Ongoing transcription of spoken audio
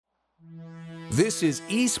This is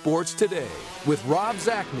Esports Today with Rob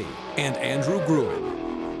Zacny and Andrew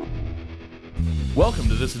Gruen. Welcome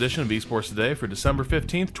to this edition of Esports Today for December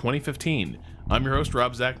 15th, 2015. I'm your host,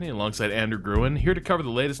 Rob Zacny, alongside Andrew Gruen, here to cover the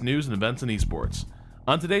latest news and events in esports.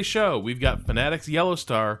 On today's show, we've got Fnatic's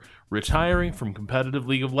Yellowstar retiring from competitive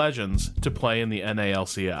League of Legends to play in the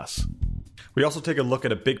NALCS. We also take a look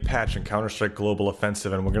at a big patch in Counter-Strike Global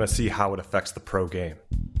Offensive, and we're going to see how it affects the pro game.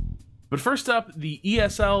 But first up, the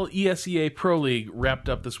ESL ESEA Pro League wrapped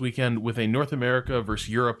up this weekend with a North America versus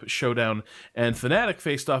Europe showdown, and Fnatic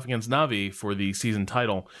faced off against Na'Vi for the season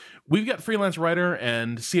title. We've got freelance writer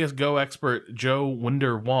and CSGO expert Joe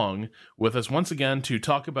Winder Wong with us once again to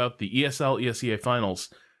talk about the ESL ESEA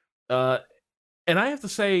finals. And I have to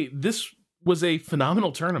say, this was a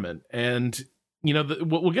phenomenal tournament, and you know,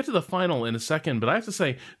 we'll get to the final in a second, but I have to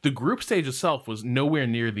say, the group stage itself was nowhere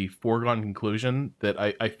near the foregone conclusion that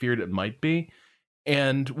I feared it might be.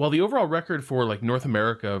 And while the overall record for like North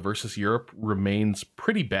America versus Europe remains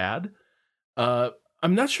pretty bad, I'm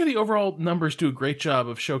not sure the overall numbers do a great job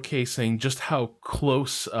of showcasing just how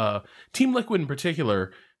close Team Liquid in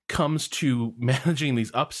particular comes to managing these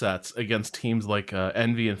upsets against teams like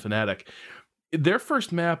Envy and Fnatic. Their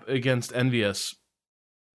first map against Envious,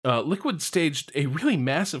 Liquid staged a really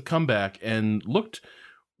massive comeback and looked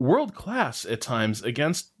world-class at times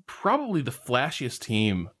against probably the flashiest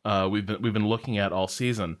team we've been looking at all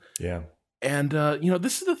season. Yeah. And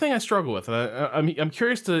this is the thing I struggle with. I'm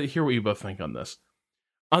curious to hear what you both think on this.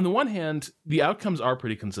 On the one hand, the outcomes are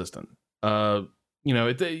pretty consistent.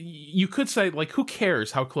 You could say, like, who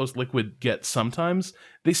cares how close Liquid gets sometimes?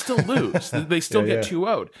 They still lose. They still get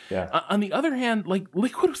 2-0'd. Yeah. On the other hand, like,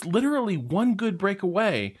 Liquid was literally one good break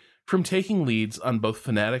away from taking leads on both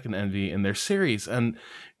Fnatic and Envy in their series. And,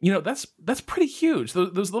 that's pretty huge.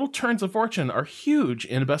 Those little turns of fortune are huge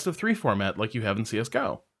in a best-of-3 format like you have in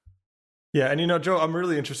CSGO. Yeah, and Joe, I'm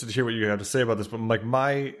really interested to hear what you have to say about this, but like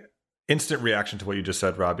my instant reaction to what you just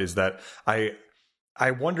said, Rob, is that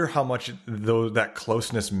I wonder how much that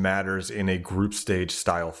closeness matters in a group stage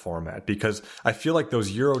style format, because I feel like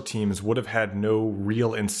those Euro teams would have had no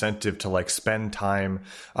real incentive to like spend time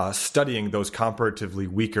studying those comparatively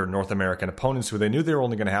weaker North American opponents who they knew they were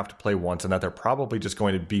only going to have to play once and that they're probably just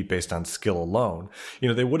going to beat based on skill alone.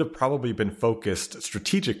 They would have probably been focused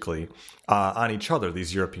strategically on each other,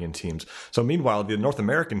 these European teams. So meanwhile, the North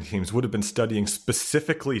American teams would have been studying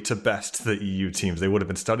specifically to best the EU teams. They would have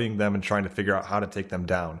been studying them and trying to figure out how to take them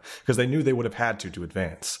down because they knew they would have had to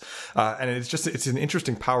advance. And it's an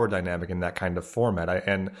interesting power dynamic in that kind of format.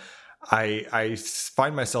 I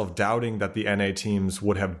find myself doubting that the NA teams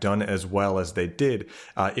would have done as well as they did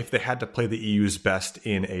if they had to play the EU's best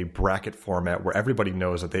in a bracket format where everybody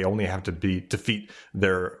knows that they only have to defeat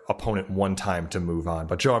their opponent one time to move on.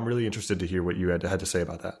 But Joe, I'm really interested to hear what you had to say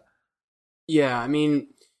about that. Yeah, I mean,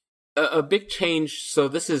 a big change. So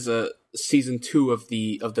this is a season 2 of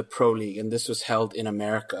the Pro League, and this was held in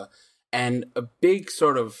America. And a big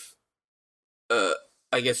sort of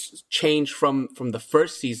change from the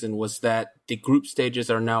first season was that the group stages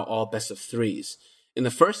are now all best of 3s. In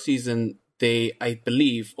the first season, I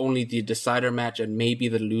believe, only the decider match and maybe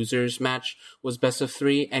the losers match was best of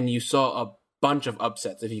 3, and you saw a bunch of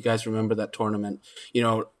upsets, if you guys remember that tournament.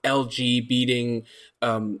 LG beating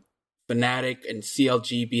Fnatic and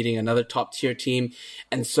CLG beating another top tier team.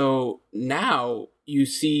 And so now you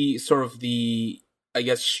see sort of the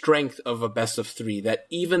strength of a best of 3, that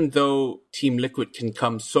even though Team Liquid can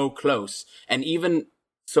come so close, and even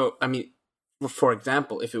so, I mean, for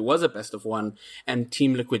example, if it was a best of 1 and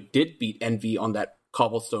Team Liquid did beat Envy on that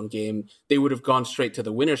cobblestone game, they would have gone straight to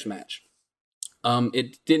the winner's match.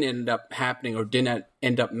 It didn't end up happening, or didn't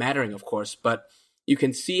end up mattering, of course, but you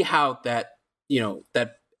can see how that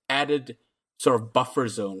added sort of buffer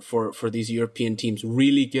zone for these European teams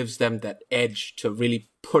really gives them that edge to really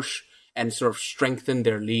push and sort of strengthen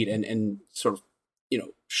their lead and sort of,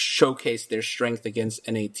 showcase their strength against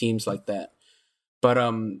NA teams like that. But,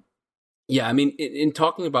 yeah, I mean, in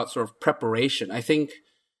talking about sort of preparation, I think,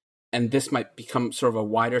 and this might become sort of a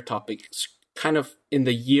wider topic, kind of in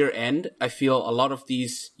the year end, I feel a lot of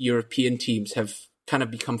these European teams have kind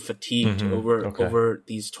of become fatigued over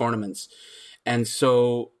these tournaments. And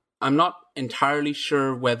so I'm not entirely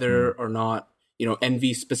sure whether or not,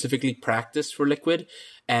 Envy specifically practiced for Liquid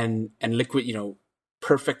and Liquid,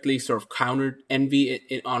 perfectly sort of countered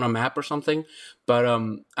Envy on a map or something. But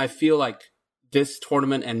I feel like this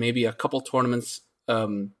tournament and maybe a couple tournaments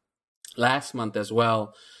last month as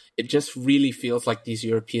well, it just really feels like these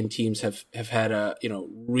European teams have had a,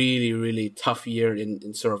 really, really tough year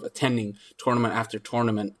in sort of attending tournament after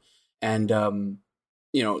tournament. And,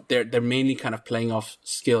 they're mainly kind of playing off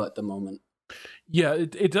skill at the moment. Yeah,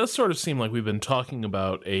 it does sort of seem like we've been talking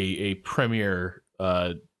about a premier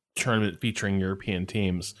tournament featuring European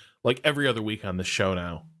teams like every other week on the show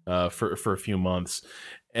now for a few months.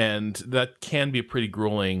 And that can be a pretty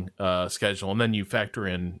grueling schedule. And then you factor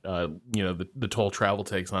in, the toll travel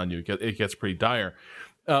takes on you. It gets pretty dire.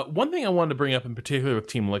 One thing I wanted to bring up in particular with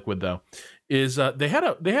Team Liquid, though, is they had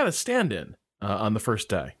a stand-in on the first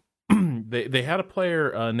day. they had a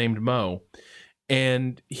player named Mo,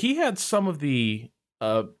 and he had some of the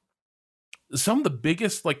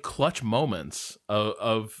biggest like clutch moments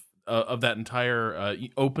of that entire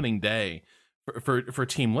opening day for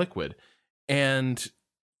Team Liquid. And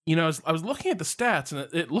I was looking at the stats, and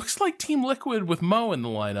it looks like Team Liquid with Mo in the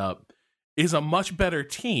lineup is a much better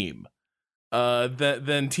team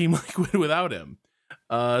than Team Liquid without him.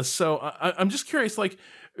 So I'm just curious, like,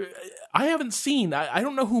 I haven't seen, I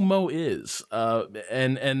don't know who Mo is.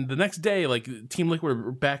 And the next day, like, Team Liquid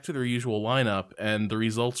were back to their usual lineup, and the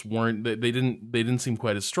results weren't, they didn't seem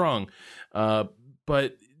quite as strong.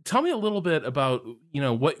 But tell me a little bit about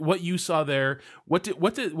what you saw there. What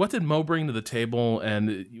did Mo bring to the table,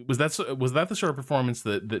 and was that the sort of performance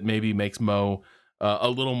that maybe makes Mo a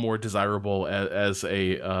little more desirable as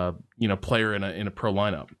a player in a pro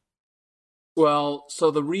lineup? Well,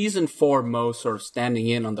 so the reason for Mo sort of standing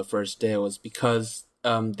in on the first day was because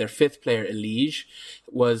their fifth player, Elige,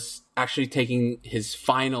 was actually taking his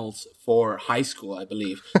finals for high school, I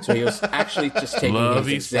believe. So he was actually just taking his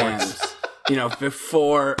exams,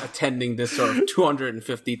 before attending this sort of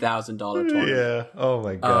 $250,000 tournament. Yeah. Oh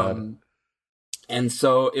my God. And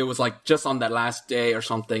so it was like just on that last day or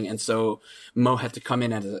something. And so Mo had to come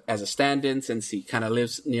in as a stand-in since he kind of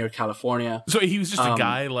lives near California. So he was just a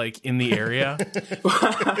guy like in the area?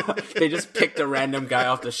 They just picked a random guy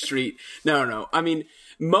off the street. No. I mean,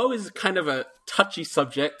 Mo is kind of a touchy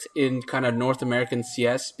subject in kind of North American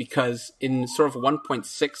CS because in sort of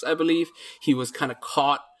 1.6, I believe, he was kind of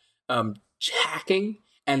caught hacking.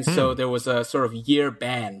 And so there was a sort of year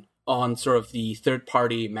ban on sort of the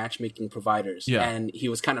third-party matchmaking providers. Yeah. And he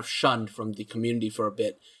was kind of shunned from the community for a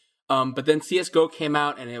bit. But then CSGO came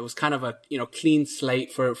out, and it was kind of a clean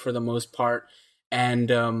slate for the most part.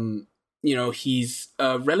 And, he's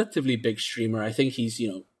a relatively big streamer. I think he's,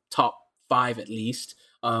 top 5 at least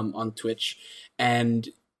on Twitch. And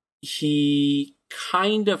he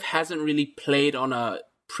kind of hasn't really played on a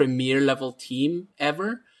premier-level team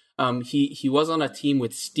ever. He was on a team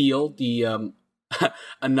with Steel, the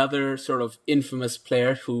another sort of infamous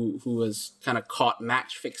player who was kind of caught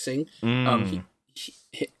match fixing.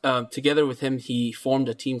 Together with him, he formed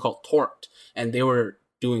a team called Torqued, and they were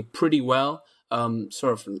doing pretty well,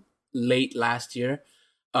 sort of late last year.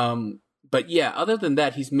 But yeah, other than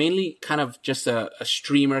that, he's mainly kind of just a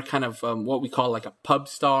streamer, kind of what we call like a pub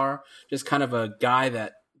star, just kind of a guy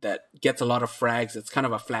that gets a lot of frags. It's kind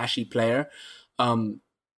of a flashy player. And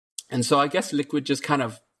so I guess Liquid just kind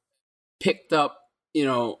of picked up,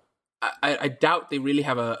 I doubt they really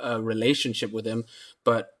have a relationship with him,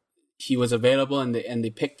 but he was available and they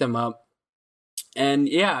picked him up. And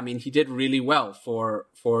yeah, I mean, he did really well for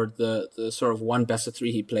the sort of one best of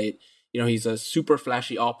 3 he played. He's a super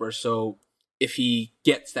flashy opper. So if he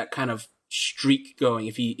gets that kind of streak going,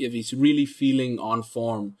 if he's really feeling on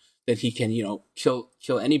form, that he can, kill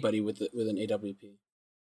anybody with an AWP.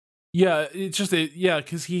 Yeah, it's just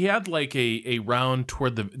because he had like a round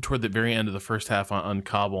toward the very end of the first half on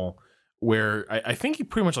Cobble, where I think he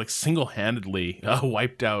pretty much like single-handedly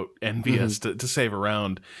wiped out Envious to save a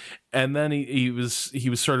round, and then he was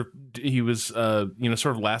sort of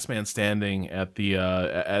last man standing at the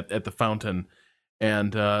at the fountain,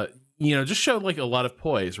 and just showed like a lot of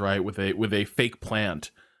poise, right, with a fake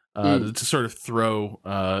plant to sort of throw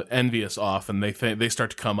Envious off, and they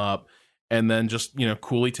start to come up. And then just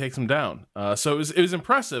coolly takes him down. So it was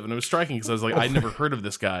impressive, and it was striking because I was like, I'd never heard of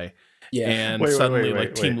this guy. Yeah. And suddenly,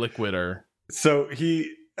 Team Liquid are. So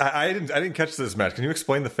I didn't catch this match. Can you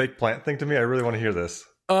explain the fake plant thing to me? I really want to hear this.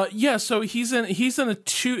 Yeah. So he's in a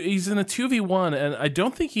 2v1, and I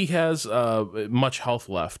don't think he has much health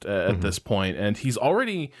left at this point, and he's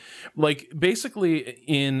already like basically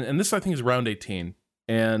and this I think is round 18.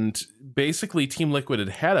 And basically, Team Liquid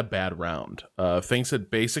had a bad round. Things had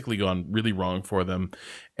basically gone really wrong for them.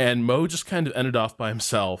 And Mo just kind of ended off by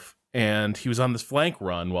himself. And he was on this flank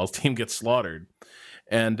run while his team gets slaughtered.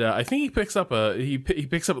 And I think he picks up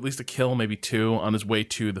at least a kill, maybe 2, on his way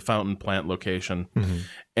to the fountain plant location.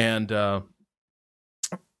 And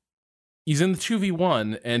he's in the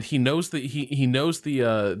 2v1, and he knows that he knows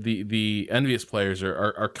the Envious players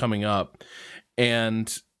are coming up.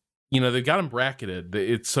 And they've got him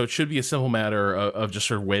bracketed. So it should be a simple matter of just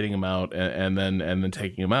sort of waiting him out and then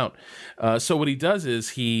taking him out. So what he does is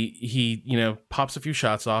he pops a few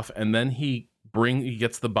shots off, and then he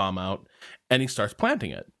gets the bomb out and he starts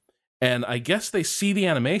planting it. And I guess they see the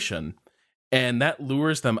animation, and that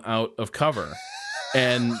lures them out of cover.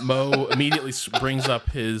 And Mo immediately brings up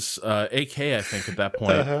his AK, I think, at that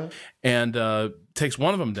point, and takes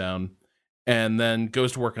one of them down, and then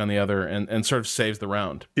goes to work on the other and sort of saves the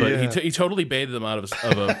round. But he totally baited them out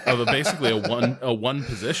of basically a one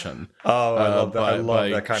position. Oh, I love that. I love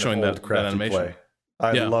that kind of old crafty play.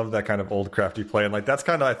 I love that kind of old crafty play. And like that's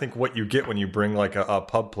kind of, I think, what you get when you bring like a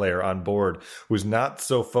pub player on board who's not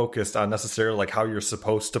so focused on necessarily like how you're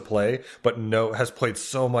supposed to play, but has played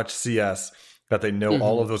so much CS that they know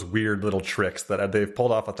all of those weird little tricks that they've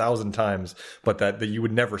pulled off 1,000 times, but that you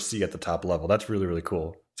would never see at the top level. That's really, really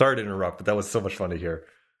cool. Sorry to interrupt, but that was so much fun to hear.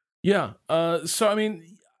 Yeah. So I mean,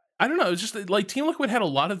 I don't know. It's just like Team Liquid had a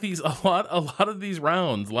lot of these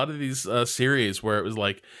rounds, a lot of these series where it was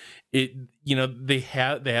like they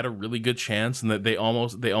had a really good chance, and that they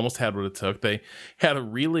almost had what it took. They had a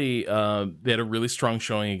really strong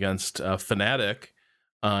showing against Fnatic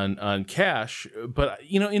on Cash, but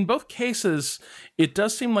in both cases it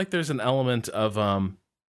does seem like there's an element of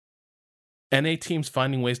NA teams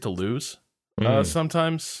finding ways to lose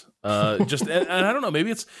sometimes. And I don't know,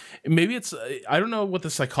 maybe it's I don't know what the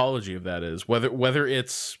psychology of that is, whether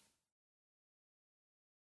it's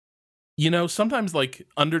sometimes like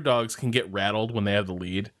underdogs can get rattled when they have the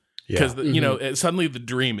lead, because suddenly the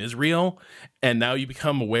dream is real, and now you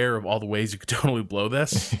become aware of all the ways you could totally blow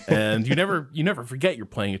this, and you never forget you're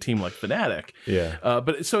playing a team like Fnatic.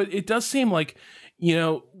 But so it does seem like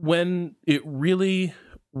when it really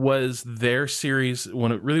was their series,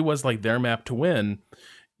 when it really was like their map to win,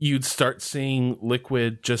 you'd start seeing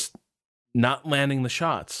Liquid just not landing the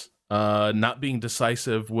shots, not being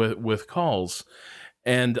decisive with calls.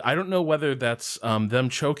 And I don't know whether that's them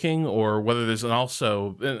choking, or whether there's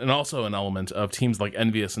also an element of teams like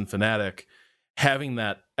Envious and Fnatic having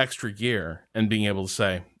that extra gear and being able to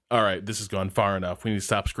say, all right, this has gone far enough. We need to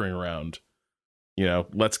stop screwing around.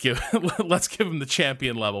 Let's give them the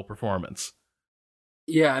champion level performance.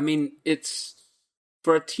 Yeah, I mean, it's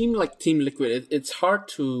for a team like Team Liquid, it's hard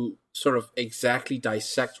to sort of exactly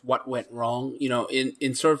dissect what went wrong.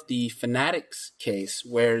 In sort of the Fnatic's case,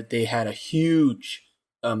 where they had a huge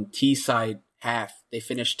T-side half. They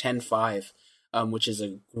finished 10-5, which is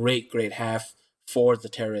a great half for the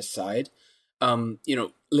terrorist side.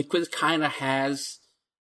 Liquid kind of has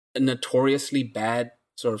a notoriously bad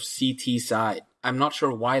sort of CT side. I'm not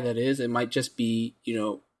sure why that is. It might just be,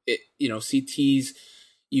 CTs,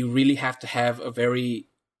 you really have to have a very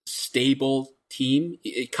stable team.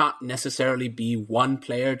 It can't necessarily be one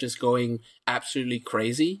player just going absolutely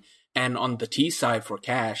crazy. And on the T side for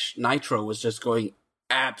Cash, Nitro was just going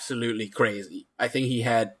absolutely crazy. I think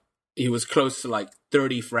he was close to like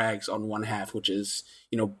 30 frags on one half, which is,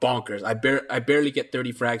 bonkers. I barely get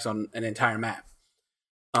 30 frags on an entire map.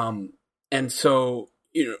 And so,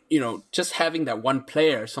 just having that one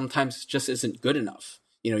player sometimes just isn't good enough.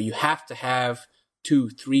 You have to have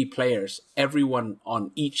 2-3 players, everyone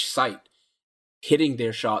on each site, hitting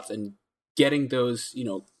their shots and getting those,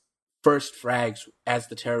 first frags as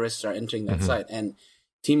the terrorists are entering that site. And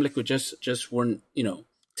Team Liquid just weren't,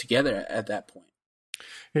 together at that point.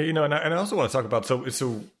 Yeah, and I also want to talk about,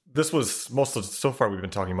 so this was so far we've been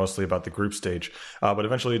talking mostly about the group stage, but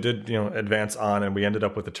eventually it did, advance on, and we ended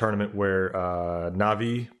up with a tournament where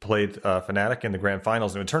Na'Vi played Fnatic in the grand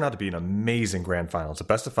finals, and it turned out to be an amazing grand final. It's a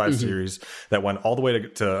best of 5 series that went all the way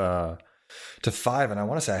to 5, and I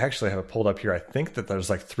want to say, I actually have it pulled up here. I think that there's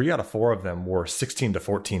like 3 out of 4 of them were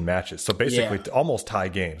 16-14 matches, so basically almost tie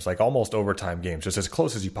games, like almost overtime games, just as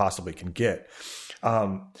close as you possibly can get.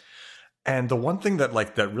 And the one thing that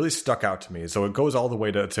really stuck out to me, so it goes all the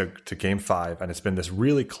way to game 5, and it's been this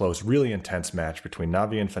really close, really intense match between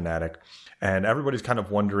Na'Vi and Fnatic, and everybody's kind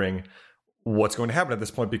of wondering what's going to happen at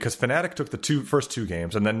this point, because Fnatic took the first 2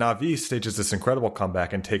 games, and then Na'Vi stages this incredible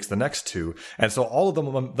comeback and takes the next 2, and so all of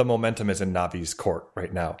the momentum is in Na'Vi's court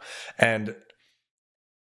right now. And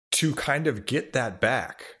to kind of get that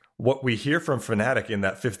back, what we hear from Fnatic in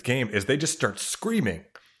that 5th game is they just start screaming.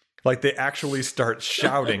 Like, they actually start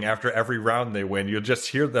shouting after every round they win. You'll just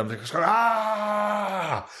hear them,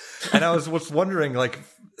 ah! And I was wondering, like,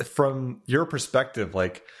 from your perspective,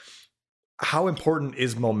 like, how important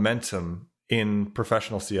is momentum in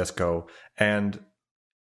professional CSGO? And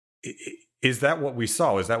is that what we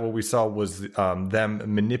saw? Is that what we saw was them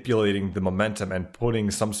manipulating the momentum and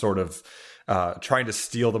putting some sort of trying to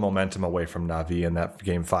steal the momentum away from Na'Vi in that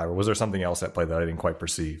game 5? Or was there something else at play that I didn't quite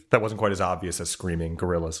perceive that wasn't quite as obvious as screaming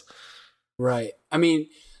gorillas? Right. I mean,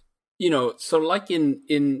 so like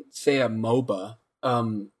in say a MOBA,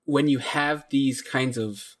 when you have these kinds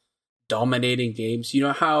of dominating games, you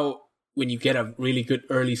know how when you get a really good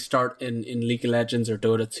early start in League of Legends or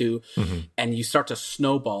Dota 2, and you start to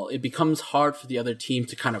snowball, it becomes hard for the other team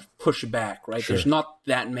to kind of push back, right? Sure. There's not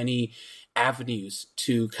that many avenues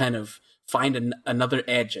to kind of find another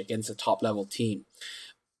edge against a top level team.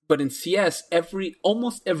 But in CS,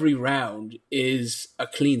 almost every round is a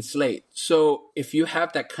clean slate. So if you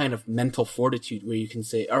have that kind of mental fortitude where you can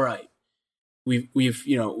say, all right, we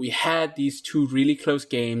had these 2 really close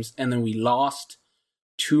games, and then we lost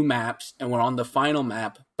 2 maps, and we're on the final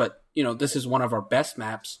map, but this is one of our best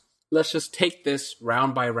maps. Let's just take this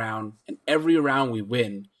round by round, and every round we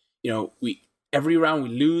win, every round we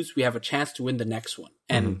lose, we have a chance to win the next one.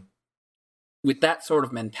 And with that sort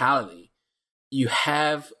of mentality, you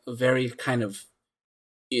have a very kind of,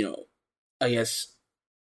 I guess,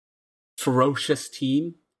 ferocious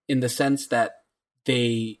team in the sense that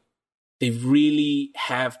they really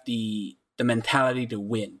have the mentality to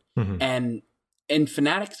win. And in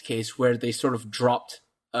Fnatic's case, where they sort of dropped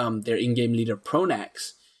their in-game leader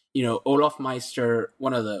Pronax, Olaf Meister,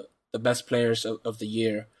 one of the best players of the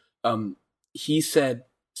year, he said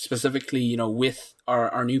specifically, with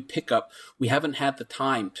our new pickup, we haven't had the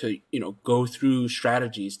time to, go through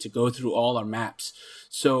strategies, to go through all our maps.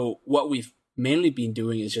 So what we've mainly been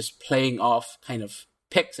doing is just playing off kind of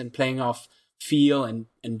picks and playing off feel and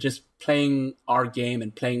just playing our game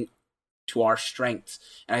and playing to our strengths.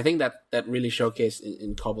 And I think that really showcased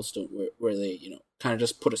in Cobblestone where they, kind of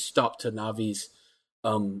just put a stop to Navi's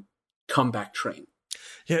comeback train.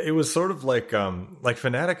 Yeah, it was sort of like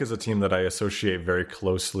Fnatic is a team that I associate very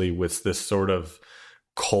closely with this sort of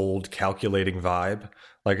cold, calculating vibe.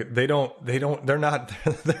 Like they're not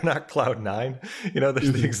Cloud9, they're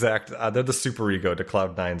the exact, they're the super ego to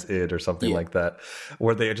Cloud9's id or something like that,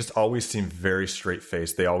 where they just always seem very straight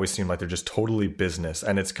faced. They always seem like they're just totally business,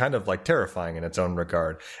 and it's kind of like terrifying in its own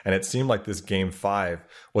regard. And it seemed like this game 5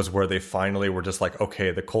 was where they finally were just like,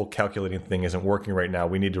 okay, the cold calculating thing isn't working right now.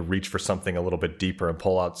 We need to reach for something a little bit deeper and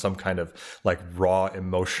pull out some kind of like raw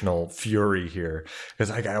emotional fury here.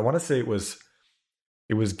 Because I want to say it was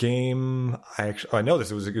game. I know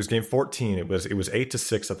this. It was game 14. It was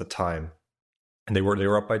 8-6 at the time, and they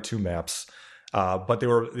were up by 2 maps, but they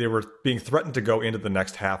were being threatened to go into the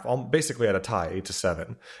next half, basically at a tie,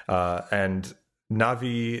 8-7. And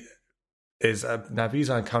Navi's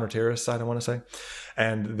on counter-terrorist side, I want to say,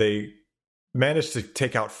 and they managed to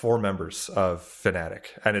take out 4 members of Fnatic,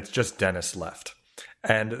 and it's just Dennis left.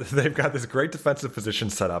 And they've got this great defensive position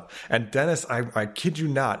set up. And Dennis, I kid you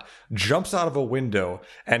not, jumps out of a window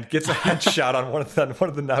and gets a headshot on one of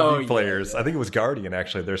the Na'Vi players. I think it was Guardian,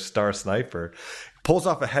 actually, their star sniper. Pulls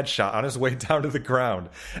off a headshot on his way down to the ground.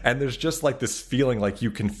 And there's just like this feeling like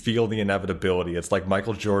you can feel the inevitability. It's like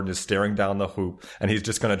Michael Jordan is staring down the hoop and he's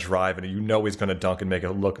just going to drive, and he's going to dunk and make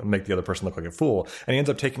the other person look like a fool. And he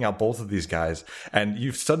ends up taking out both of these guys. And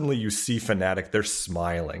you see Fnatic, they're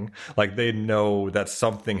smiling. Like they know that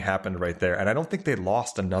something happened right there. And I don't think they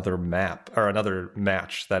lost another map or another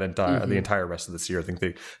match the entire rest of this year. I think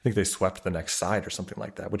they swept the next side or something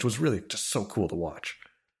like that, which was really just so cool to watch.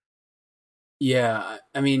 Yeah,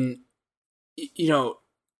 I mean,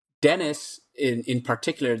 Dennis in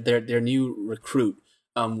particular, their new recruit,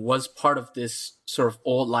 was part of this sort of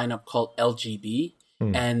old lineup called LGB,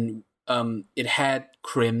 and it had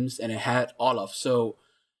Crims and it had Olaf. So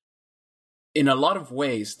in a lot of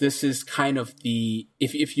ways, this is kind of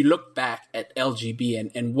if you look back at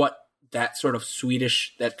LGB and what that sort of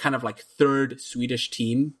that kind of like third Swedish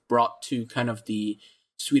team brought to kind of the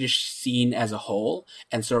Swedish scene as a whole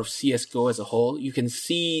and sort of CSGO as a whole, you can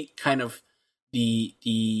see kind of the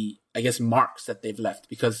I guess marks that they've left,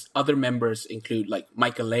 because other members include like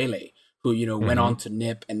Michael Lele, who went on to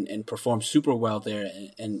NIP and performed super well there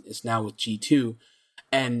and is now with G2,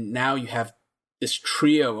 and now you have this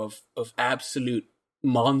trio of absolute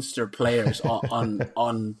monster players on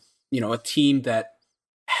a team that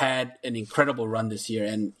had an incredible run this year,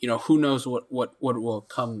 and who knows what will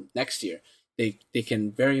come next year. They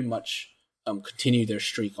can very much continue their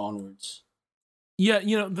streak onwards.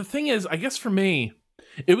 Yeah, the thing is, I guess for me,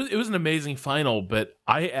 it was an amazing final, but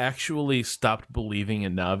I actually stopped believing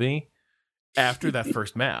in Na'Vi after that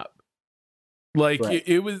first map. Like right.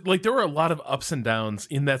 it was like there were a lot of ups and downs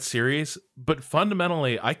in that series, but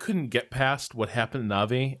fundamentally, I couldn't get past what happened to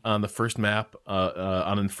Na'Vi on the first map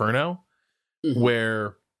on Inferno,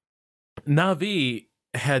 where Na'Vi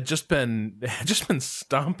had just been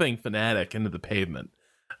stomping Fnatic into the pavement,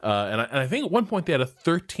 and I think at one point they had a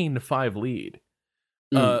 13-5 lead.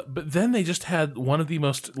 But then they just had one of the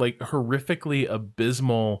most like horrifically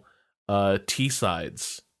abysmal T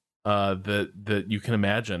sides that you can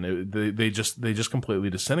imagine. They just completely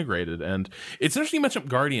disintegrated. And it's interesting you mentioned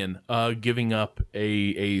Guardian giving up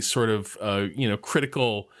a sort of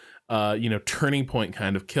critical turning point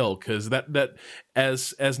kind of kill, because that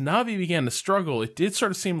as Navi began to struggle, it did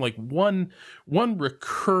sort of seem like one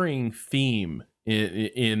recurring theme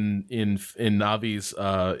in Navi's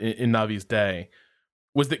day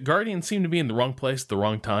was that Guardian seemed to be in the wrong place at the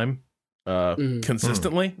wrong time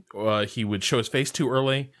consistently. He would show his face too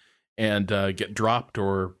early and get dropped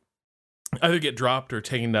or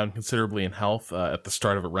taken down considerably in health at the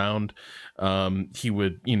start of a round. He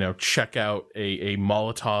would, check out a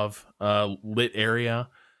Molotov lit area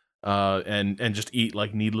and just eat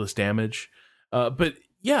like needless damage. But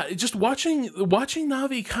yeah, just watching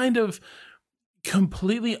Navi kind of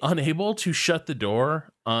completely unable to shut the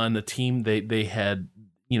door on the team they had,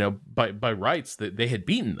 by rights that they had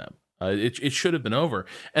beaten them. It should have been over.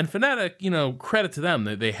 And Fnatic, credit to them,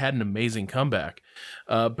 they had an amazing comeback.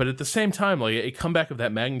 But at the same time, like a comeback of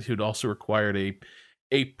that magnitude also required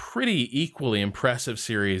a pretty equally impressive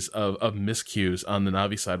series of miscues on the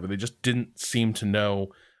Navi side, where they just didn't seem to know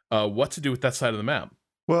what to do with that side of the map.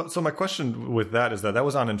 Well, so my question with that is that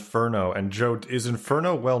was on Inferno, and Joe, is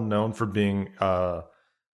Inferno well known for being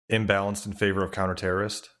imbalanced in favor of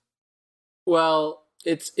counter-terrorist? Well,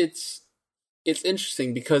 it's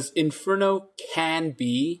interesting because Inferno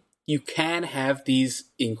you can have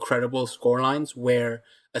these incredible scorelines where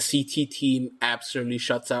a CT team absolutely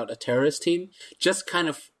shuts out a terrorist team, just kind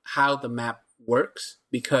of how the map works,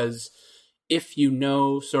 because if you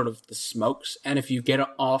know sort of the smokes and if you get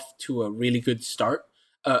off to a really good start,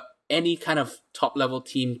 any kind of top level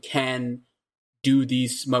team can do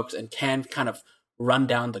these smokes and can kind of run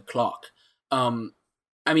down the clock.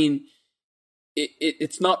 I mean,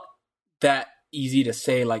 it's not that easy to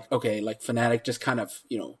say like, okay, like Fnatic just kind of,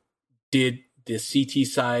 did the CT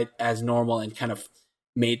side as normal and kind of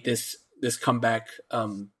made this comeback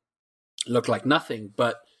look like nothing.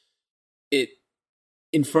 But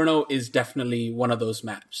Inferno is definitely one of those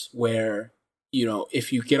maps where,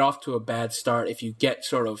 if you get off to a bad start, if you get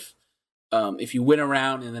sort of if you win a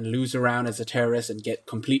round and then lose a round as a terrorist and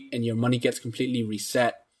and your money gets completely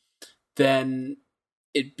reset, then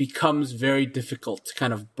it becomes very difficult to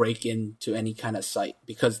kind of break into any kind of site,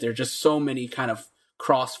 because there are just so many kind of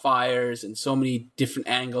crossfires and so many different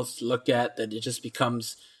angles to look at that it just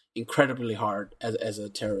becomes incredibly hard as a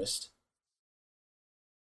terrorist.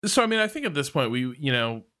 So, I mean, I think at this point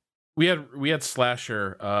we had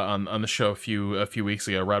Slasher on the show a few weeks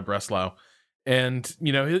ago, Rod Breslau, and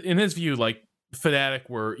in his view, like Fnatic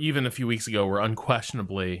were, even a few weeks ago, were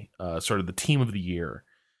unquestionably sort of the team of the year.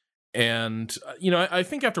 And I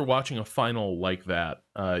think after watching a final like that,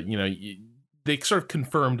 they sort of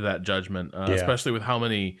confirmed that judgment, especially with how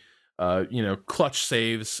many clutch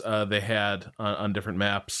saves they had on different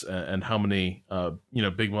maps and how many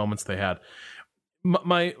big moments they had.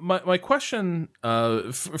 My question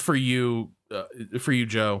for you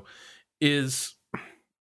Joe, is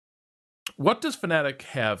what does Fnatic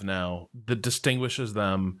have now that distinguishes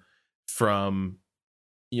them from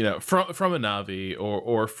from a Navi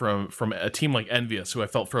or from a team like Envious, who I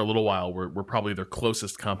felt for a little while were probably their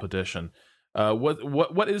closest competition?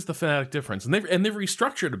 What is the Fnatic difference? And they've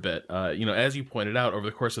restructured a bit, as you pointed out, over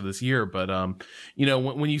the course of this year. But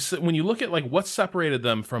when you look at like what separated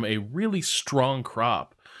them from a really strong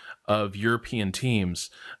crop of European teams,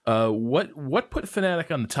 what put Fnatic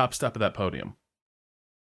on the top step of that podium?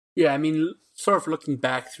 Yeah, I mean, sort of looking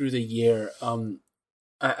back through the year,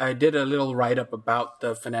 I did a little write-up about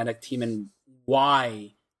the Fnatic team and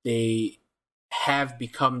why they have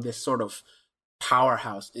become this sort of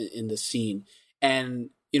powerhouse in the scene. And,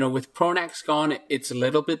 with Pronax gone, it's a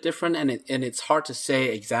little bit different, and it's hard to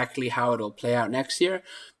say exactly how it'll play out next year.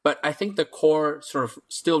 But I think the core sort of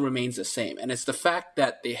still remains the same. And it's the fact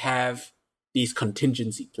that they have these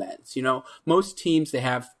contingency plans. Most teams, they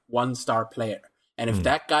have one-star player. And if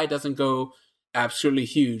that guy doesn't go absolutely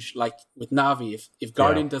huge, like with Navi, if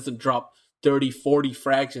Guardian doesn't drop 30, 40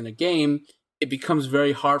 frags in a game, it becomes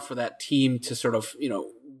very hard for that team to sort of,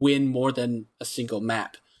 win more than a single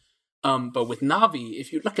map. But with Navi,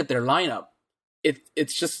 if you look at their lineup,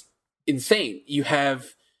 it's just insane. You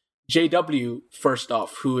have JW, first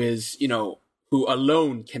off, who is, who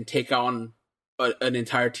alone can take on an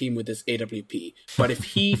entire team with his AWP. But if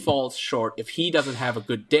he falls short, if he doesn't have a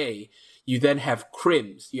good day, you then have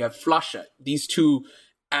Crims, you have Flusha, these two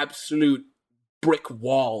absolute brick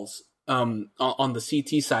walls on the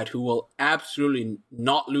CT side who will absolutely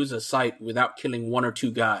not lose a sight without killing one or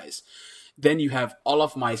two guys. Then you have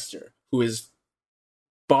Olaf Meister, who is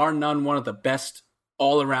bar none one of the best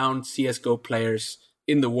all-around CSGO players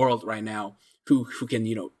in the world right now, who can,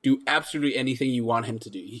 do absolutely anything you want him to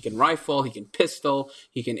do. He can rifle, he can pistol,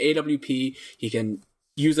 he can AWP, he can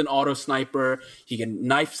use an auto sniper, he can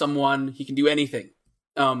knife someone, he can do anything.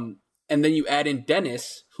 And then you add in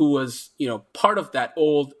Dennis, who was, part of that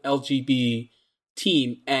old LGB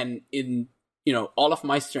team, and in, Olaf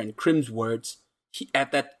Meister and Krim's words,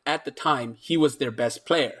 at the time, he was their best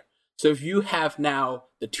player. So if you have now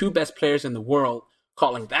the two best players in the world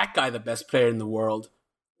calling that guy the best player in the world,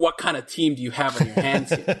 what kind of team do you have on your hands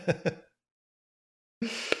here?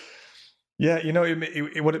 Yeah,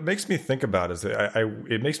 what it makes me think about is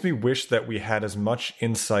it makes me wish that we had as much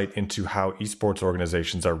insight into how esports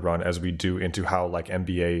organizations are run as we do into how like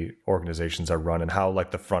NBA organizations are run and how like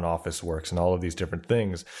the front office works and all of these different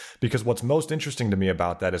things. Because what's most interesting to me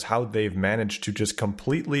about that is how they've managed to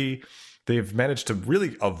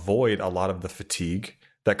really avoid a lot of the fatigue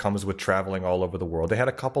that comes with traveling all over the world. They had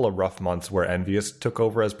a couple of rough months where Envious took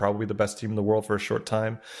over as probably the best team in the world for a short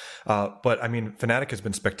time. But I mean, Fnatic has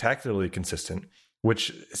been spectacularly consistent,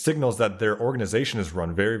 which signals that their organization is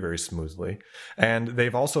run very, very smoothly. And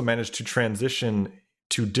they've also managed to transition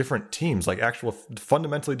to different teams, like actual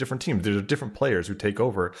fundamentally different teams. There's different players who take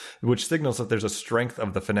over, which signals that there's a strength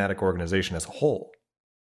of the Fnatic organization as a whole.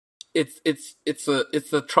 It's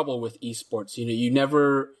the trouble with esports.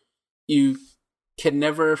 You can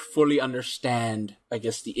never fully understand, I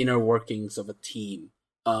guess, the inner workings of a team.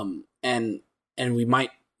 And we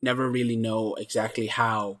might never really know exactly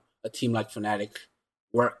how a team like Fnatic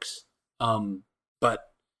works.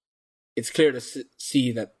 But it's clear to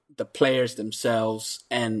see that the players themselves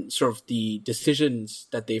and sort of the decisions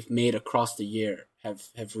that they've made across the year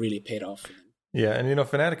have really paid off for them. Yeah, and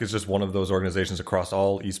Fnatic is just one of those organizations across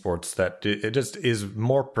all esports that it just is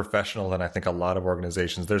more professional than I think a lot of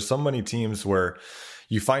organizations. There's so many teams where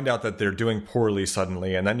you find out that they're doing poorly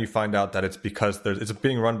suddenly, and then you find out that it's because it's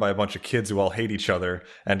being run by a bunch of kids who all hate each other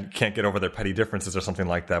and can't get over their petty differences or something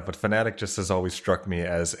like that. But Fnatic just has always struck me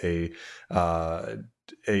as a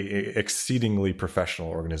exceedingly professional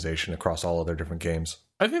organization across all of their different games.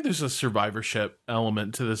 I think there's a survivorship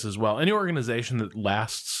element to this as well. Any organization that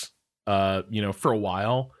lasts for a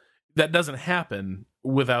while, that doesn't happen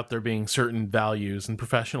without there being certain values and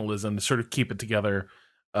professionalism to sort of keep it together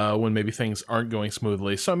when maybe things aren't going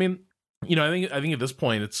smoothly. So, I mean, I think at this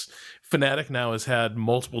point, it's Fnatic now has had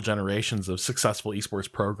multiple generations of successful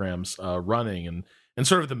esports programs running, and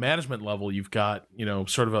sort of the management level, you've got,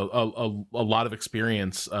 sort of a lot of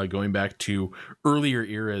experience going back to earlier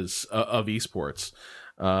eras of esports,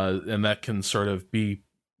 and that can sort of be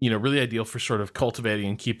really ideal for sort of cultivating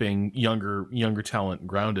and keeping younger talent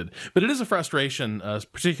grounded. But it is a frustration,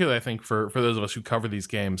 particularly I think for those of us who cover these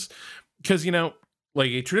games, because like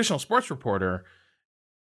a traditional sports reporter,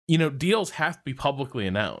 deals have to be publicly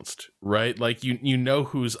announced, right? Like you know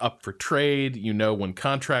who's up for trade, when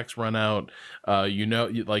contracts run out,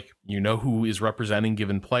 who is representing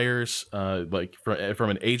given players, like from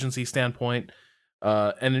an agency standpoint,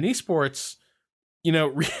 and in esports,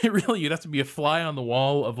 really, you'd have to be a fly on the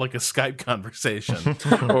wall of like a Skype conversation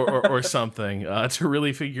or something to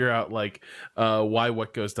really figure out like why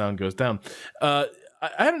what goes down goes down. I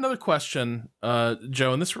had another question,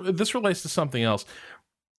 Joe, and this relates to something else.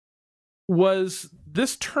 Was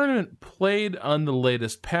this tournament played on the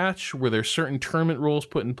latest patch? Were there certain tournament rules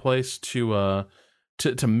put in place to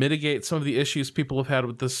mitigate some of the issues people have had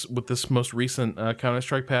with this most recent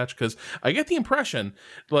Counter-Strike patch? Because I get the impression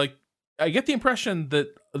that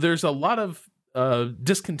there's a lot of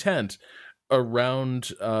discontent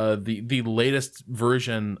around the latest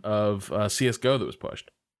version of CSGO that was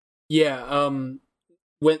pushed. Yeah,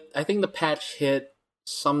 when I think the patch hit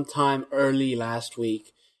sometime early last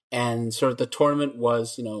week, and sort of the tournament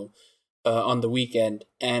was on the weekend,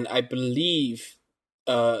 and I believe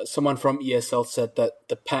someone from ESL said that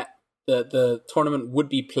the tournament would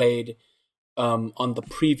be played on the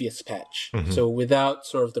previous patch, so without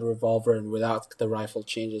sort of the revolver and without the rifle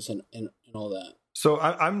changes and all that. So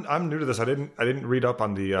I'm new to this. I didn't read up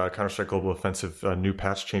on the Counter-Strike Global Offensive new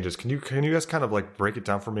patch changes. Can you guys kind of like break it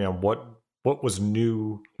down for me on what was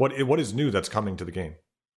new, what is new that's coming to the game?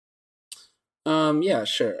 Yeah,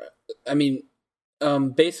 sure. I mean,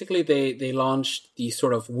 basically they launched the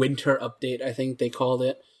sort of winter update, I think they called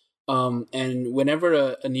it. And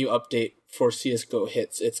whenever a new update for CSGO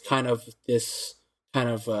hits, it's kind of this kind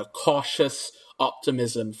of cautious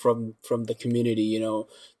optimism from the community.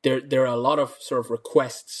 There are a lot of sort of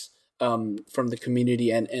requests from the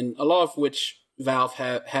community, and a lot of which Valve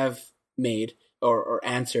have made or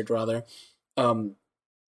answered rather.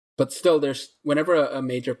 But still, there's whenever a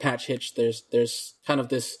major patch hits, there's kind of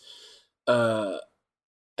this, I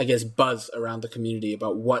guess, buzz around the community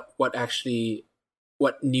about what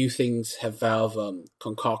new things have Valve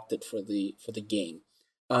concocted for the game.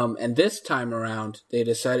 And this time around, they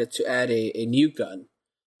decided to add a new gun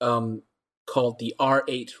called the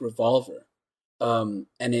R8 revolver. And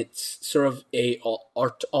it's sort of a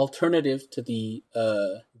alternative to the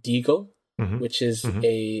Deagle, which is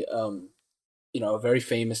a very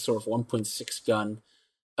famous sort of 1.6 gun.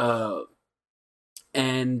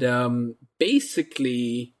 And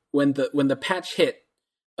basically, when the patch hit,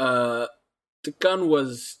 the gun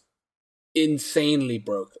was insanely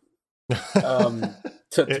broken.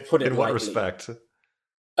 To put it in what lightly. respect?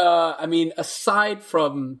 I mean, aside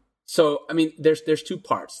from there's two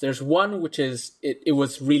parts. There's one which is it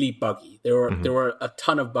was really buggy. There were a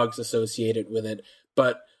ton of bugs associated with it.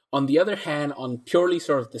 But on the other hand, on purely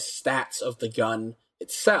sort of the stats of the gun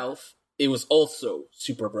itself, it was also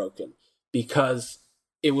super broken because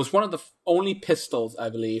it was one of the only pistols, I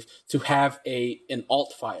believe, to have an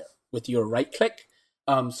alt fire with your right click.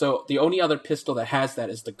 So the only other pistol that has that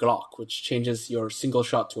is the Glock, which changes your single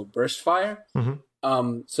shot to a burst fire.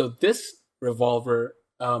 So this revolver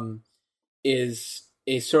is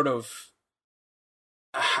a sort of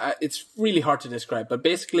it's really hard to describe, but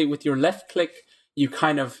basically with your left click, you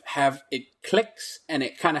kind of have it clicks and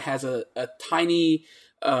it kind of has a tiny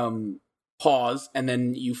pause, and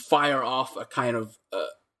then you fire off a kind of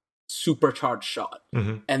supercharged shot.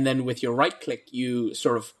 And then with your right click, you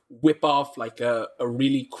sort of whip off like a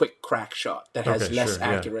really quick crack shot that has less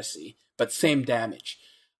accuracy, but same damage.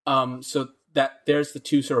 So that there's the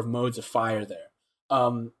two sort of modes of fire there.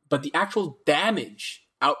 But the actual damage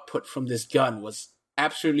output from this gun was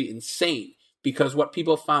absolutely insane, because what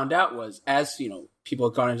people found out was, as people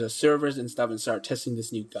got into servers and stuff and started testing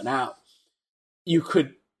this new gun out,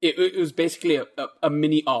 it was basically a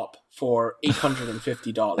mini op for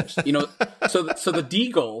 $850. So the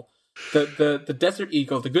Deagle, the Desert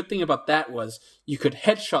Eagle, the good thing about that was you could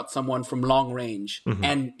headshot someone from long range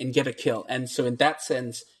and get a kill. And so in that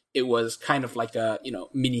sense, it was kind of like a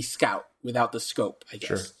mini scout without the scope, I guess.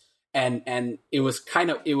 Sure. And it was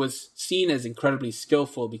seen as incredibly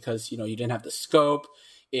skillful because you didn't have the scope.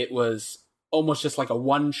 It was almost just like a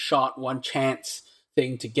one shot, one chance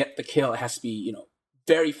thing to get the kill. It has to be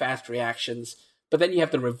very fast reactions. But then you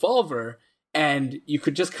have the revolver, and you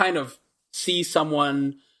could just kind of see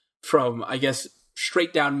someone from, I guess,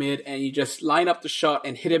 straight down mid, and you just line up the shot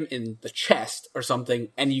and hit him in the chest or something,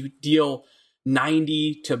 and you deal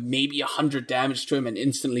 90 to maybe 100 damage to him and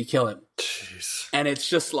instantly kill him. Jeez. And it's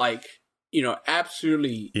just like,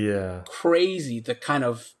 absolutely crazy, the kind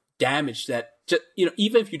of damage that,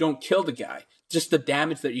 even if you don't kill the guy, just the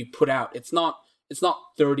damage that you put out. It's not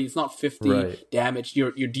 30, it's not 50 damage.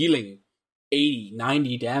 You're dealing 80,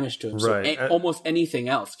 90 damage to him. Right. So almost anything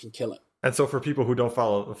else can kill him. And so for people who don't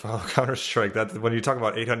follow Counter-Strike, that when you talk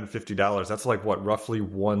about $850, that's like what, roughly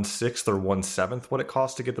 1/6 or 1/7 what it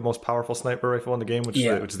costs to get the most powerful sniper rifle in the game, which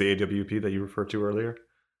is the AWP that you referred to earlier.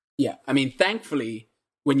 Yeah, I mean, thankfully,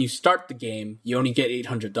 when you start the game, you only get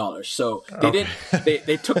 $800. So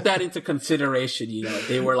they took that into consideration.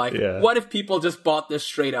 They were like, what if people just bought this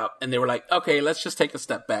straight up? And they were like, okay, let's just take a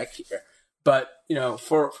step back here. But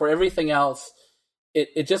for everything else,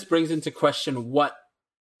 it just brings into question what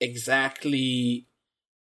exactly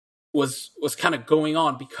was kind of going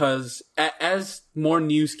on, because as more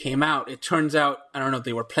news came out, it turns out, I don't know,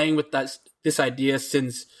 they were playing with this idea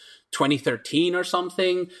since 2013 or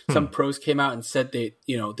something. Some pros came out and said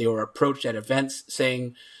they were approached at events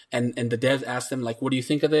saying, and the devs asked them, like, what do you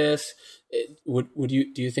think of this? Do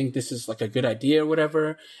you think this is like a good idea or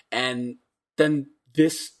whatever? And then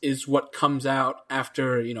this is what comes out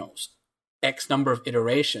after, X number of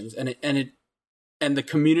iterations. And the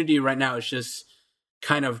community right now is just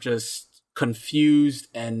kind of just confused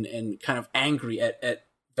and kind of angry at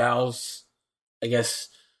Valve's, I guess,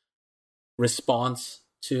 response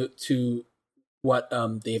to what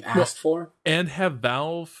they've asked for. And have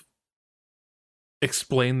Valve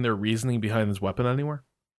explained their reasoning behind this weapon anywhere?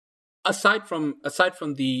 Aside from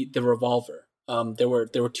the revolver, there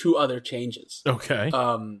were two other changes. Okay.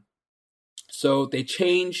 So they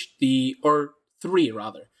changed three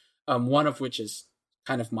rather. One of which is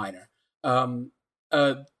kind of minor.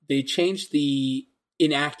 They changed the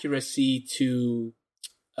inaccuracy to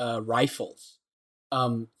rifles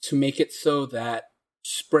to make it so that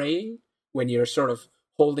spraying, when you're sort of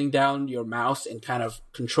holding down your mouse and kind of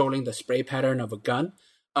controlling the spray pattern of a gun,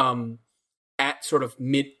 at sort of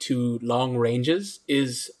mid to long ranges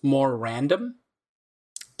is more random.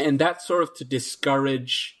 And that's sort of to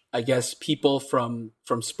discourage, I guess, people from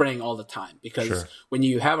spraying all the time. Because when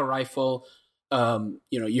you have a rifle,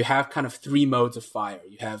 you have kind of 3 modes of fire.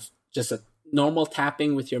 You have just a normal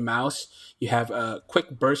tapping with your mouse, you have a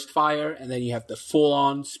quick burst fire, and then you have the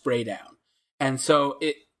full-on spray down. And so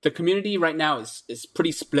the community right now is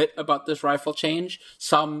pretty split about this rifle change.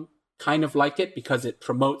 Some kind of like it because it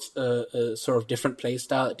promotes a sort of different play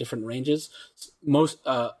style at different ranges. Most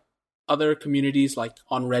other communities, like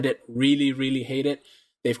on Reddit, really, really hate it.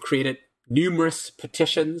 They've created numerous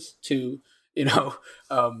petitions to, well,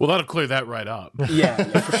 that'll clear that right up. Yeah,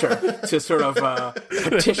 for sure. To sort of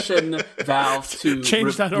petition Valve to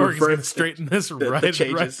Change.org is going to straighten this right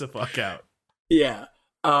the fuck out. Yeah.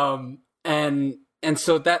 And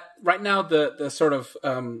so that right now the sort of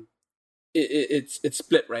it's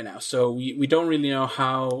split right now. So we don't really know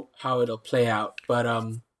how it'll play out. But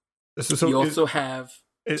you also have.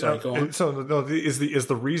 Sorry, go on. So is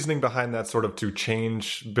the reasoning behind that sort of to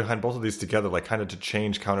change behind both of these together, like kind of to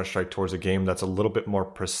change Counter-Strike towards a game that's a little bit more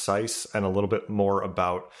precise and a little bit more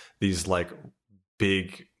about these like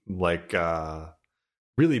big, like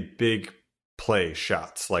really big play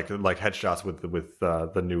shots, like headshots with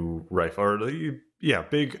the new rifle, or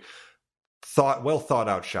big well thought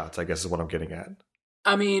out shots, I guess is what I'm getting at.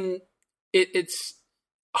 I mean, it's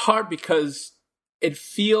hard because it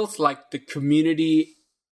feels like the community.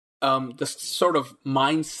 The sort of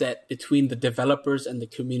mindset between the developers and the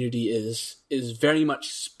community is very much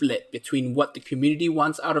split between what the community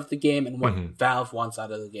wants out of the game and what Valve wants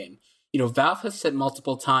out of the game. Valve has said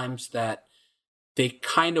multiple times that they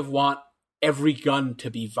kind of want every gun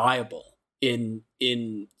to be viable in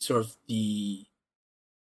sort of the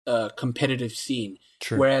competitive scene,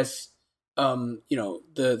 whereas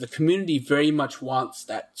the community very much wants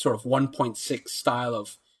that sort of 1.6 style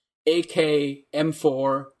of AK,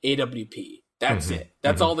 M4, AWP. That's it.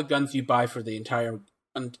 That's all the guns you buy for the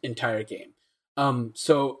entire game.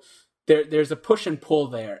 So there's a push and pull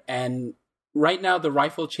there. And right now the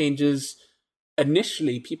rifle changes,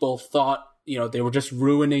 initially people thought, they were just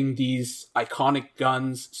ruining these iconic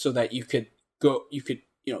guns so that you could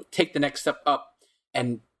take the next step up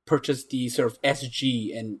and purchase the sort of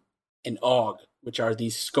SG and AUG, which are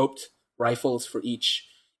these scoped rifles for each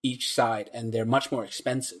side, and they're much more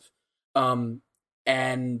expensive.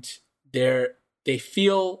 And they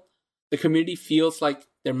feel, the community feels like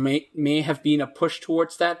there may have been a push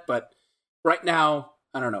towards that, but right now,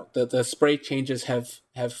 I don't know, the spray changes have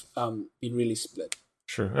been really split.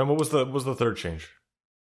 Sure. And what was the third change?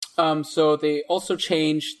 So they also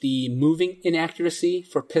changed the moving inaccuracy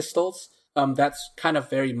for pistols. That's kind of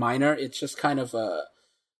very minor. It's just kind of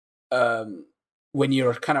when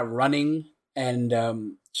you're kind of running and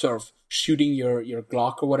sort of shooting your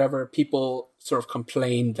Glock or whatever, people sort of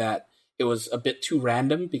complained that it was a bit too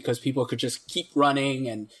random because people could just keep running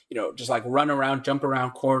and, just like run around, jump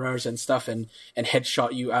around corners and stuff and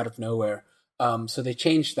headshot you out of nowhere. So they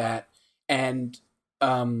changed that. And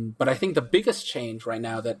but I think the biggest change right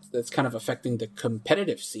now that's kind of affecting the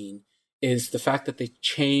competitive scene is the fact that they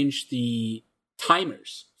changed the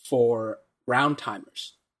timers for round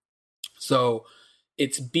timers. So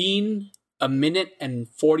it's been 1 minute and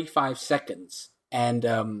 45 seconds, and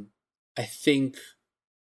I think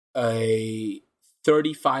a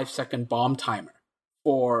 35-second bomb timer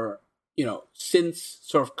for, since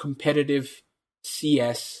sort of competitive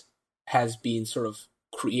CS has been sort of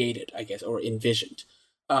created, I guess, or envisioned.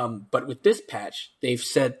 But with this patch, they've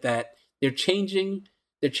said that they're changing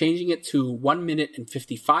it to 1 minute and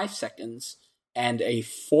 55 seconds and a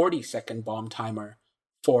 40-second bomb timer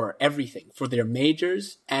for everything, for their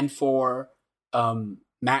majors and for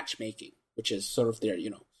matchmaking, which is sort of their,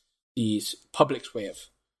 the public's way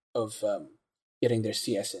of getting their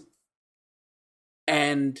CS in.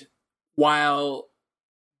 And while,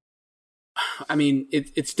 I mean,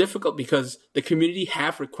 it's difficult because the community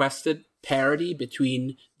have requested parity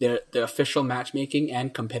between the official matchmaking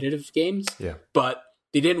and competitive games, but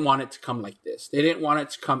they didn't want it to come like this. They didn't want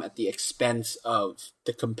it to come at the expense of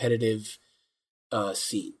the competitive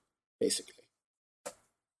scene, basically.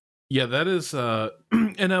 Yeah, that is,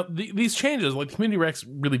 and now these changes, like community reacts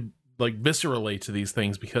really like viscerally to these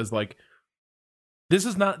things because like this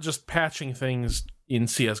is not just patching things in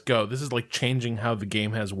CS:GO. This is like changing how the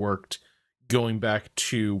game has worked, going back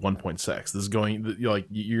to 1.6. This is going like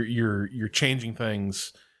you're changing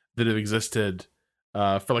things that have existed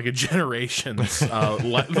for like a generation's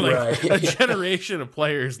like a generation of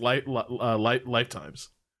players' lifetimes.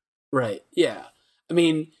 Right. Yeah. I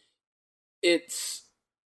mean, it's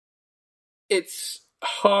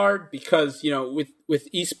hard because, with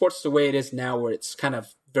esports the way it is now, where it's kind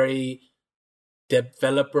of very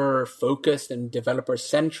developer focused and developer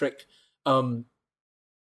centric,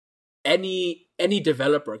 any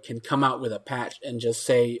developer can come out with a patch and just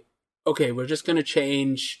say, okay, we're just going to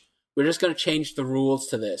change the rules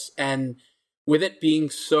to this. And with it being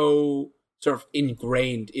so sort of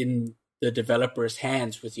ingrained in the developers'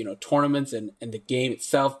 hands, with tournaments and the game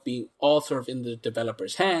itself being all sort of in the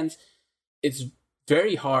developers' hands, it's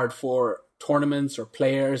very hard for tournaments or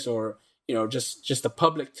players or just the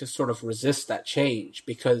public to sort of resist that change,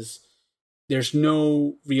 because there's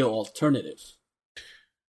no real alternative.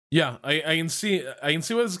 Yeah, I can see why this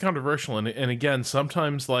is controversial, and again,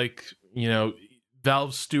 sometimes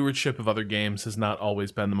Valve's stewardship of other games has not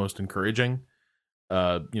always been the most encouraging.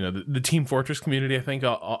 The Team Fortress community, I think,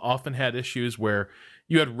 often had issues where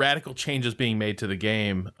you had radical changes being made to the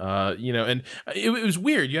game, and it was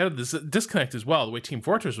weird. You had this disconnect as well. The way Team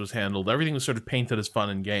Fortress was handled, everything was sort of painted as fun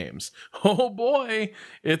in games. Oh boy,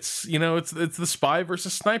 it's the spy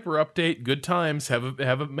versus sniper update. Good times. Have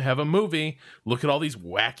a movie. Look at all these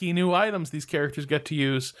wacky new items these characters get to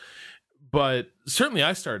use. But certainly,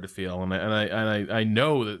 I started to feel, and I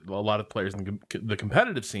know that a lot of players in the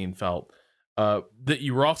competitive scene felt that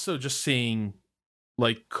you were also just seeing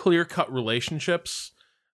clear-cut relationships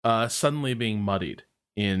suddenly being muddied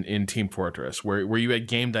in Team Fortress, where you had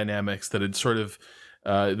game dynamics that had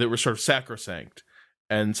that were sort of sacrosanct,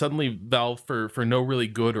 and suddenly Valve, for no really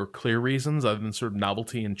good or clear reasons other than sort of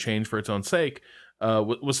novelty and change for its own sake,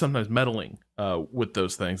 was sometimes meddling with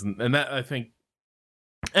those things, and that, I think,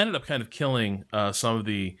 ended up kind of killing some of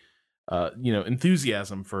the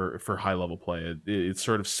enthusiasm for high level play. It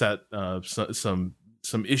sort of set some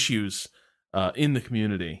issues in the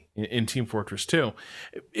community in Team Fortress 2.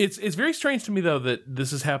 It's very strange to me, though, that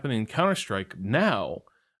this is happening in Counter-Strike now,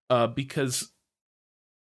 because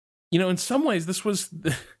in some ways this was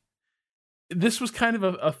kind of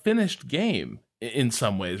a finished game in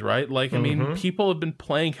some ways, right? I mean, people have been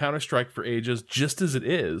playing Counter-Strike for ages just as it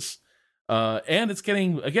is. And it's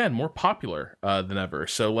getting, again, more popular than ever.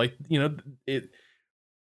 So, the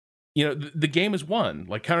game is won.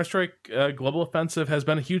 Counter-Strike Global Offensive has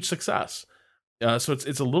been a huge success. So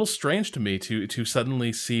it's a little strange to me to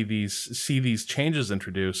suddenly see these changes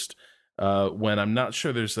introduced when I'm not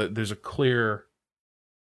sure there's a clear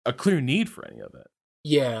need for any of it.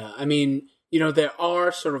 Yeah, I mean, there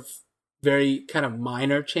are sort of very kind of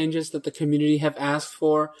minor changes that the community have asked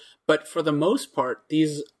for, but for the most part,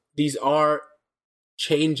 these are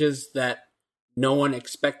changes that no one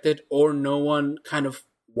expected or no one kind of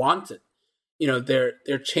wanted.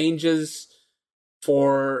 They're changes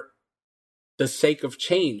for the sake of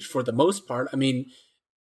change for the most part. I mean,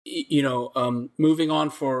 moving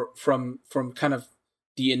on from kind of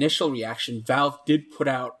the initial reaction, Valve did put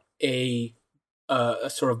out a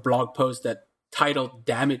sort of blog post that titled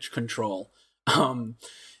 "Damage Control,"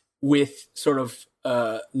 with sort of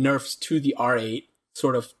nerfs to the R8.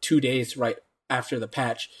 Sort of 2 days right after the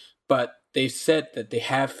patch, but they've said that they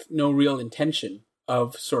have no real intention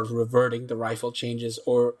of sort of reverting the rifle changes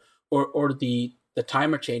or the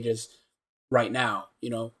timer changes right now.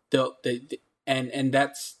 And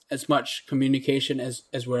that's as much communication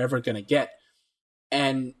as we're ever going to get,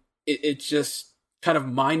 and it's just kind of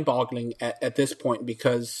mind-boggling at this point,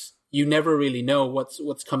 because you never really know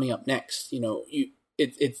what's coming up next.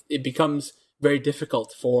 It becomes very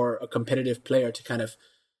difficult for a competitive player to kind of,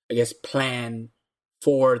 I guess, plan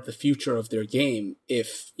for the future of their game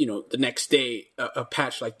if, the next day a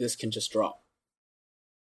patch like this can just drop.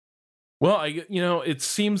 Well, it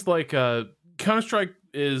seems like Counter-Strike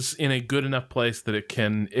is in a good enough place that it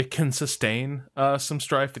can sustain some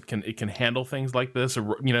strife. It can handle things like this.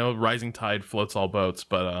 Rising tide floats all boats,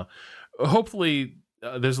 but hopefully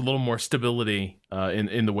there's a little more stability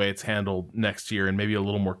in the way it's handled next year, and maybe a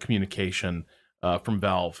little more communication from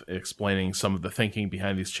Valve explaining some of the thinking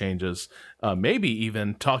behind these changes. Maybe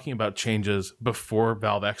even talking about changes before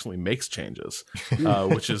Valve actually makes changes,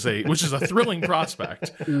 which is a thrilling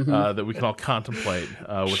prospect that we can all contemplate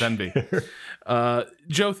with envy.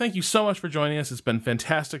 Joe, thank you so much for joining us. It's been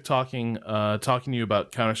fantastic talking to you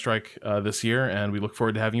about Counter-Strike this year, and we look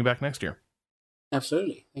forward to having you back next year.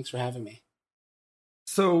 Absolutely. Thanks for having me.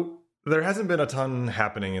 So there hasn't been a ton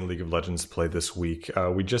happening in League of Legends play this week.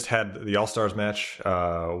 We just had the All-Stars match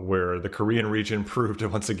where the Korean region proved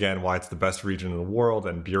once again why it's the best region in the world,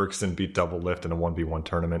 and Bjergsen beat Doublelift in a 1v1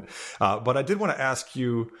 tournament. But I did want to ask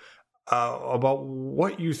you about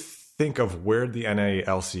what you think of where the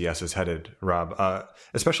NALCS is headed, Rob,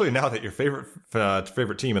 especially now that your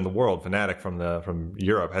favorite team in the world, Fnatic from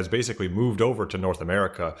Europe, has basically moved over to North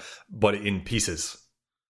America, but in pieces.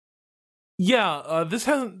 Yeah, this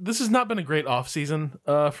has not been a great off season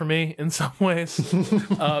for me in some ways,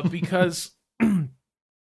 because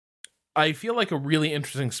I feel like a really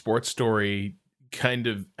interesting sports story kind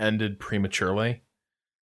of ended prematurely.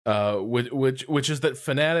 Which is that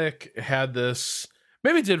Fnatic had this,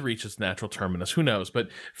 maybe it did reach its natural terminus, who knows, but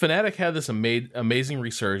Fnatic had this amazing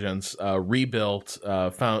resurgence, rebuilt,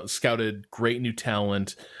 scouted great new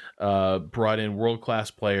talent, brought in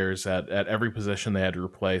world-class players at every position they had to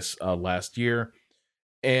replace last year.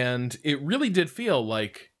 And it really did feel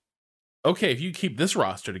like, okay, if you keep this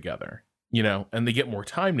roster together, and they get more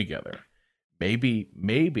time together,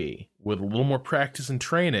 maybe with a little more practice and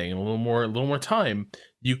training and a little more time,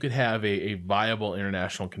 you could have a viable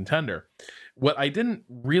international contender. What I didn't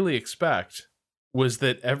really expect was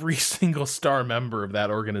that every single star member of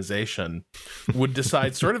that organization would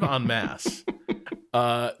decide sort of en masse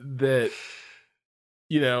that,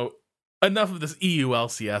 enough of this EU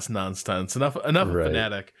LCS nonsense, enough of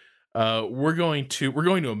Fnatic. We're going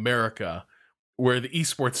to America, where the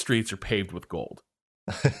esports streets are paved with gold.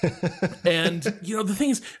 And the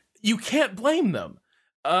thing is, you can't blame them,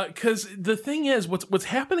 because the thing is, what's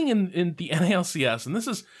happening in the NALCS, and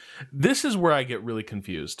this is where I get really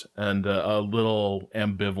confused and a little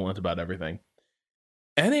ambivalent about everything.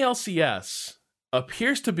 NALCS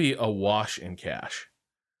appears to be a wash in cash.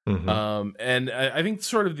 Mm-hmm. And I think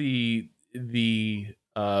sort of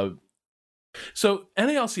so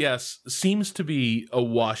NALCS seems to be a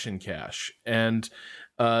wash in cash, and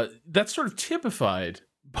that's sort of typified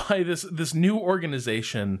by this new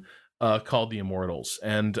organization called the Immortals.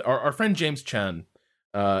 And our friend James Chen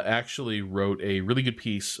actually wrote a really good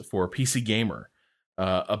piece for PC Gamer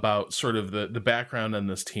about sort of the background on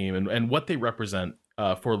this team and what they represent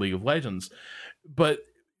for League of Legends. But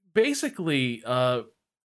basically,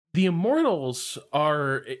 the Immortals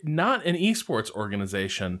are not an esports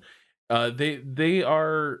organization. They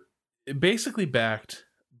are basically backed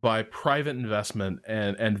by private investment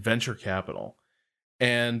and venture capital.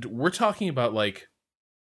 And we're talking about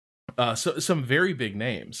some very big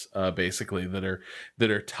names, basically, that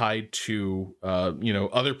are tied to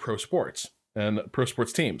other pro sports and pro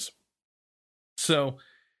sports teams. So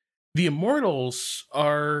the Immortals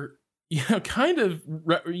are kind of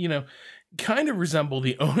resemble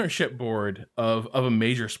the ownership board of a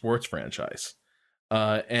major sports franchise,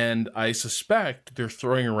 and I suspect they're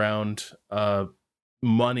throwing around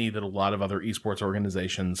money that a lot of other esports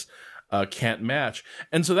organizations can't match.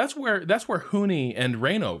 And so that's where Huni and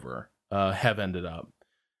Reignover have ended up.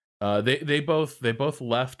 They both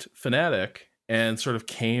left Fnatic and sort of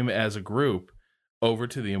came as a group over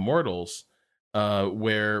to the Immortals,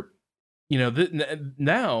 where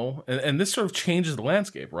now, and this sort of changes the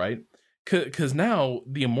landscape, right? Because now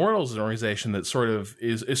the Immortals is an organization that sort of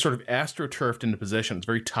is sort of astroturfed into position. It's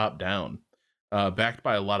very top down, backed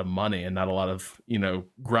by a lot of money and not a lot of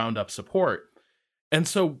ground up support. And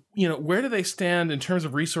so, where do they stand in terms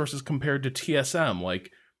of resources compared to TSM?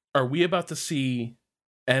 Like, are we about to see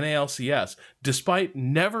NALCS, despite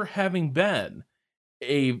never having been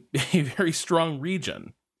a very strong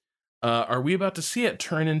region, are we about to see it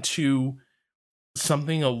turn into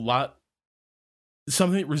something that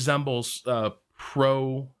resembles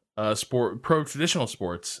pro traditional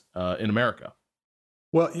sports in America?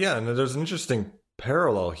 Well, yeah, and there's an interesting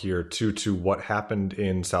parallel here to what happened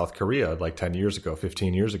in South Korea like 10 years ago,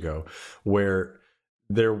 15 years ago, where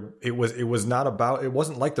it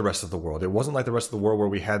wasn't like the rest of the world. It wasn't like the rest of the world where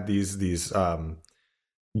we had these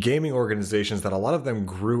gaming organizations that a lot of them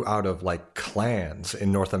grew out of like clans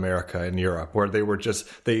in North America and Europe, where they were just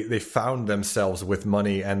they found themselves with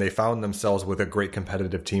money and they found themselves with a great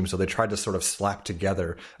competitive team, so they tried to sort of slap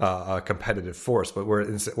together a competitive force. But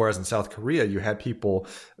whereas in South Korea, you had people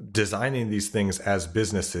designing these things as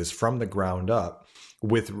businesses from the ground up,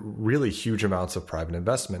 with really huge amounts of private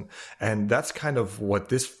investment. And that's kind of what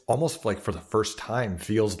this almost like for the first time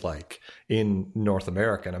feels like in North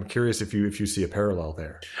America. And I'm curious if you see a parallel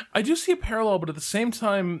there. I do see a parallel, but at the same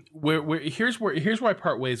time, here's where I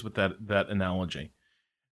part ways with that analogy.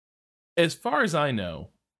 As far as I know,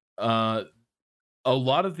 a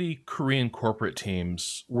lot of the Korean corporate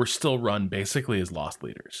teams were still run basically as loss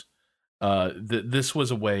leaders. This was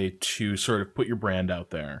a way to sort of put your brand out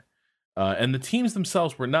there. And the teams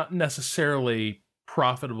themselves were not necessarily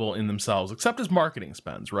profitable in themselves, except as marketing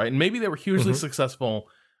spends, right? And maybe they were hugely successful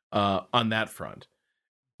on that front,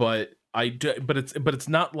 but it's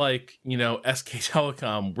not like SK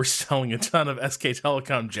Telecom. We're selling a ton of SK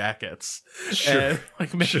Telecom jackets and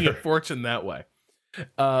like making a fortune that way.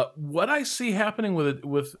 What I see happening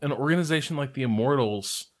with an organization like the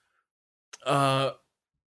Immortals,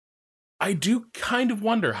 I do kind of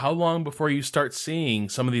wonder how long before you start seeing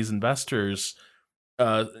some of these investors,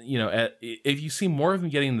 if you see more of them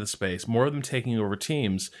getting into the space, more of them taking over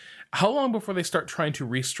teams, how long before they start trying to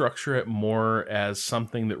restructure it more as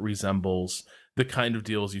something that resembles the kind of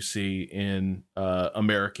deals you see in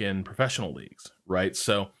American professional leagues, right?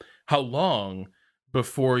 So how long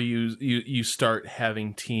before you start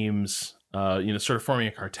having teams, sort of forming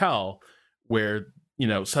a cartel where,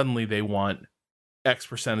 suddenly they want X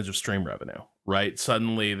percentage of stream revenue, right?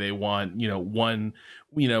 Suddenly they want, one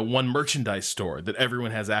merchandise store that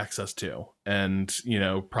everyone has access to, and,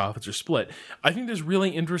 profits are split. I think there's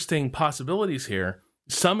really interesting possibilities here,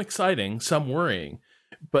 some exciting, some worrying.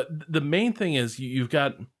 But the main thing is you've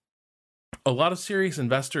got a lot of serious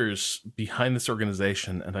investors behind this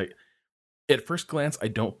organization, and at first glance, I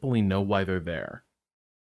don't fully know why they're there.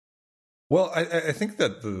 Well, I think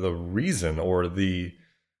that the reason or the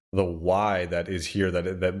why that is here,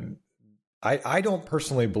 that I don't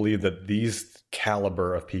personally believe that these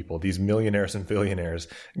caliber of people, these millionaires and billionaires,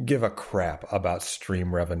 give a crap about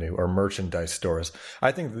stream revenue or merchandise stores.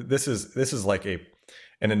 I think that this is like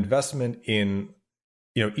an investment in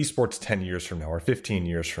esports 10 years from now or 15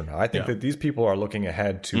 years from now. I think that these people are looking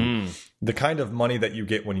ahead to the kind of money that you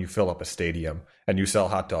get when you fill up a stadium and you sell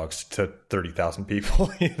hot dogs to 30,000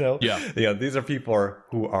 people. These are people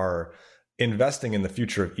who are investing in the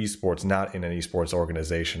future of esports, not in an esports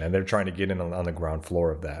organization, and they're trying to get in on the ground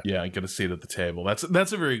floor of that. Yeah, get a seat at the table. That's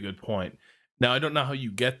a very good point. Now, I don't know how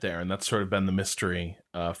you get there, and that's sort of been the mystery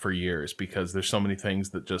for years, because there's so many things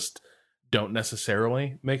that just don't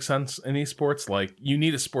necessarily make sense in esports. Like, you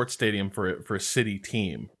need a sports stadium for a city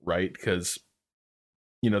team, right? Because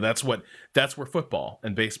that's where football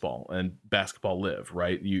and baseball and basketball live,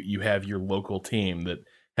 right? You have your local team that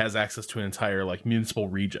has access to an entire like municipal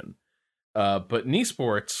region. But in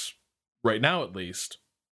esports, right now at least,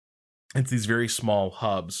 it's these very small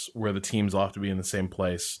hubs where the teams all have to be in the same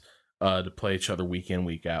place to play each other week in,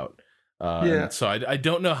 week out. So I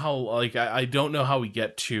don't know how, I don't know how we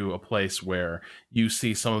get to a place where you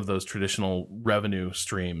see some of those traditional revenue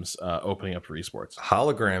streams opening up for esports.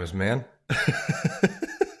 Holograms, man.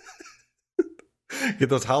 Get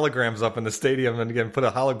those holograms up in the stadium, and again, put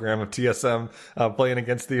a hologram of TSM playing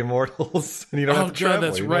against the Immortals, and you don't have to travel.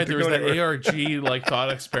 That's right. There was that ARG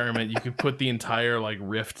thought experiment. You could put the entire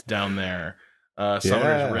Rift down there.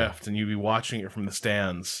 Summer's Rift, and you'd be watching it from the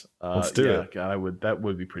stands. Let's do it. God, that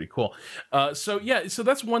would be pretty cool. So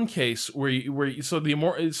that's one case where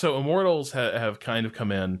Immortals have kind of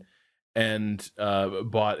come in and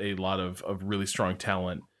bought a lot of really strong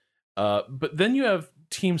talent. But then you have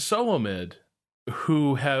Team Solomid,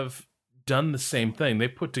 who have done the same thing. They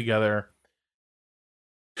put together,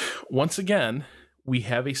 once again, we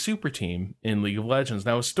have a super team in League of Legends.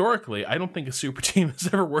 Now, historically, I don't think a super team has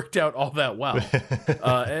ever worked out all that well.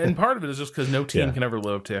 And part of it is just because no team can ever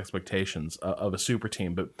live up to expectations of a super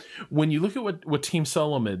team. But when you look at what Team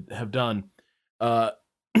Solomid have done,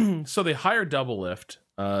 so they hired Doublelift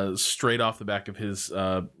straight off the back of his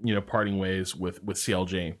parting ways with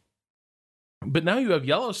CLG. But now you have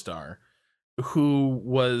Yellowstar, who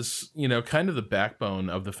was kind of the backbone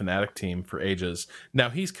of the Fnatic team for ages.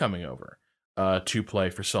 Now he's coming over to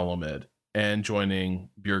play for Solomid and joining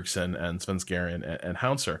Bjergsen and Svenskeren and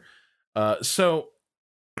Hounser. So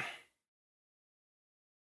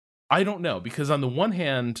I don't know, because on the one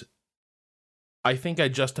hand, I think I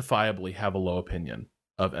justifiably have a low opinion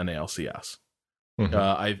of NALCS.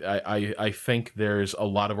 Mm-hmm. I think there's a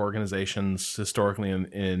lot of organizations historically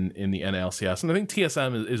in the NALCS, and I think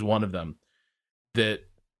TSM is one of them, that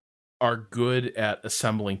are good at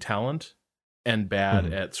assembling talent and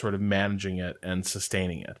bad at sort of managing it and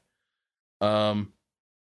sustaining it.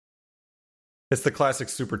 It's the classic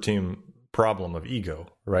super team problem of ego,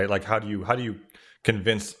 right? Like, how do you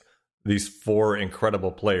convince these four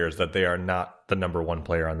incredible players that they are not the number one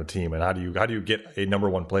player on the team? And how do you get a number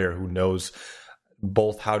one player who knows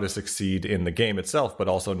both how to succeed in the game itself, but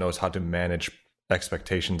also knows how to manage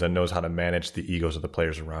expectations and knows how to manage the egos of the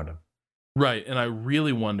players around him? Right, and I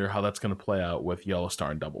really wonder how that's going to play out with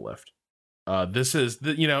Yellowstar and Doublelift. This is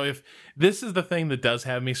if this is the thing that does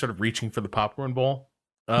have me sort of reaching for the popcorn bowl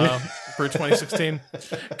for 2016,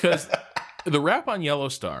 because the rap on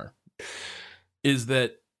Yellowstar is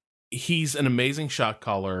that he's an amazing shot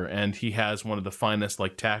caller and he has one of the finest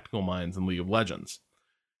tactical minds in League of Legends.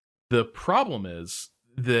 The problem is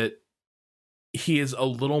that he is a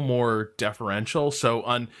little more deferential. So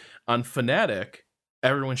on Fnatic,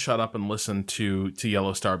 everyone shut up and listened to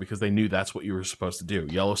Yellow Star because they knew that's what you were supposed to do.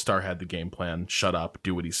 Yellow Star had the game plan: shut up,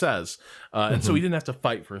 do what he says, and so he didn't have to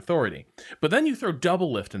fight for authority. But then you throw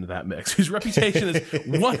Doublelift into that mix, whose reputation is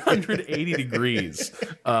 180 degrees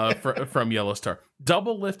from Yellow Star.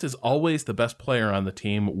 Doublelift is always the best player on the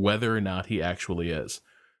team, whether or not he actually is.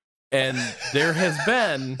 And there has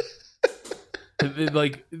been,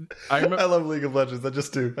 like, I love League of Legends. I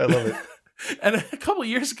just do. I love it. And a couple of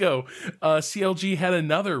years ago, CLG had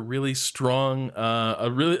another really strong,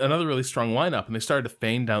 another really strong lineup, and they started to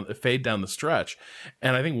fade down the stretch.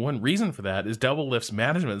 And I think one reason for that is Doublelift's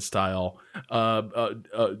management style,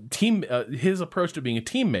 his approach to being a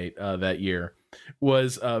teammate that year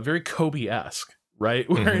was very Kobe-esque, right?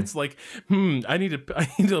 Where it's like, I need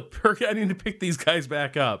to pick these guys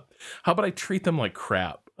back up. How about I treat them like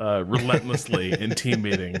crap, relentlessly in team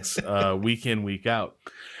meetings, week in, week out.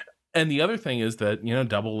 And the other thing is that,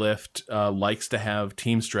 Doublelift likes to have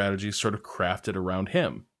team strategies sort of crafted around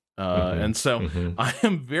him. And so I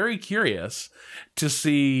am very curious to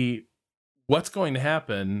see what's going to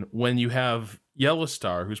happen when you have Yellow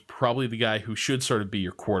Star, who's probably the guy who should sort of be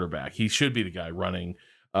your quarterback. He should be the guy running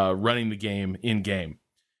the game in game.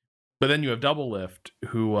 But then you have Doublelift,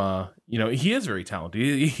 who, he is very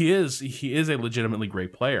talented. He is a legitimately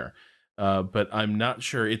great player. But I'm not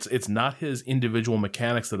sure it's not his individual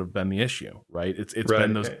mechanics that have been the issue, right? It's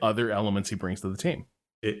been those other elements he brings to the team.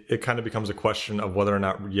 It kind of becomes a question of whether or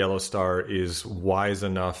not Yellow Star is wise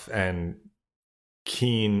enough and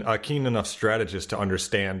keen enough strategist to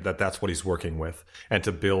understand that that's what he's working with and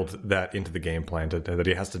to build that into the game plan, that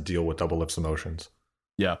he has to deal with Doublelift's emotions.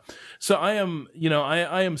 Yeah. So I am,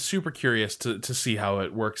 I am super curious to see how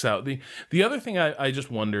it works out. The other thing I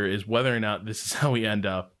just wonder is whether or not this is how we end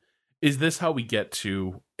up. Is this how we get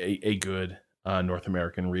to a good North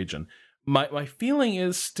American region? My feeling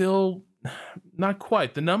is still not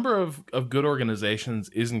quite. The number of good organizations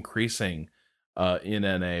is increasing in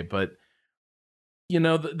NA, but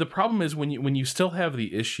the problem is when you still have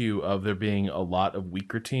the issue of there being a lot of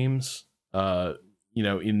weaker teams,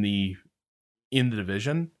 in the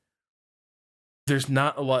division. There's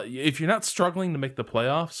not a lot. If you're not struggling to make the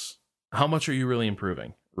playoffs, how much are you really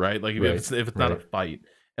improving? Right? Like if it's not a fight.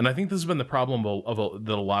 And I think this has been the problem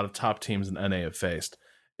that a lot of top teams in NA have faced,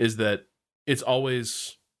 is that it's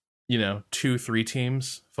always, 2-3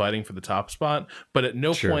 teams fighting for the top spot, but at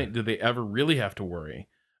no point do they ever really have to worry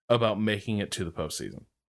about making it to the postseason.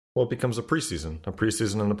 Well, it becomes a preseason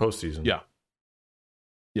and a postseason. Yeah.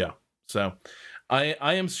 Yeah. So I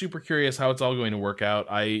am super curious how it's all going to work out.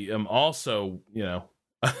 I am also,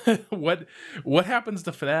 what happens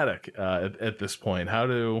to Fnatic at this point? How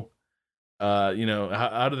do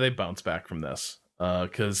they bounce back from this?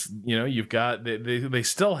 Because you've got they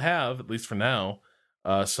still have, at least for now,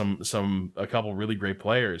 a couple really great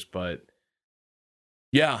players, but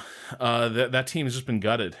that team has just been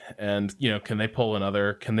gutted. And can they pull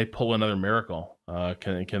another miracle?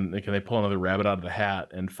 Can they pull another rabbit out of the hat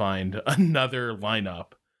and find another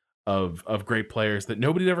lineup of great players that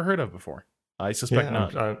nobody'd ever heard of before? I suspect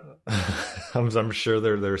not. I'm sure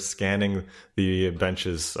they're scanning the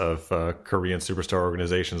benches of Korean superstar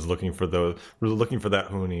organizations looking for that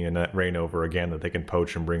Huni and that Reignover again that they can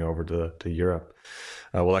poach and bring over to Europe.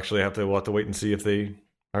 We'll have to wait and see if they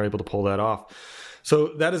are able to pull that off. So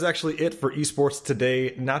that is actually it for Esports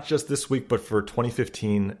Today, not just this week, but for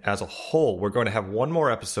 2015 as a whole. We're going to have one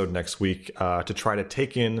more episode next week to try to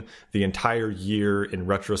take in the entire year in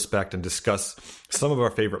retrospect and discuss some of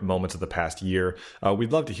our favorite moments of the past year.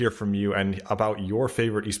 We'd love to hear from you and about your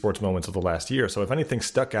favorite esports moments of the last year. So if anything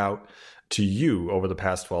stuck out to you over the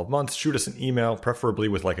past 12 months, shoot us an email, preferably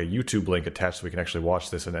with like a YouTube link attached so we can actually watch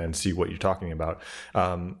this and see what you're talking about.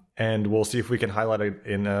 And we'll see if we can highlight it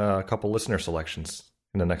in a couple listener selections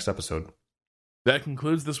in the next episode. That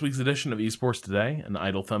concludes this week's edition of Esports Today, an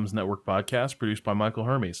Idle Thumbs Network podcast produced by Michael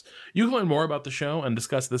Hermes. You can learn more about the show and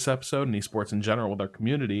discuss this episode and esports in general with our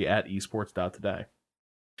community at esports.today.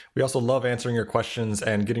 We also love answering your questions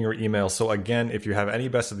and getting your emails. So again, if you have any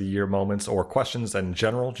best of the year moments or questions in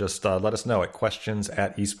general, just let us know at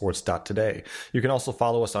questions@esports.today. You can also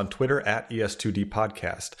follow us on Twitter at ES2D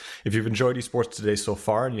Podcast. If you've enjoyed Esports Today so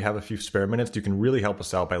far and you have a few spare minutes, you can really help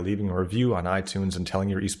us out by leaving a review on iTunes and telling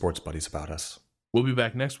your esports buddies about us. We'll be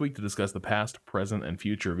back next week to discuss the past, present, and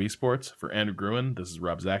future of esports. For Andrew Gruen, this is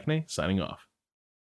Rob Zachney, signing off.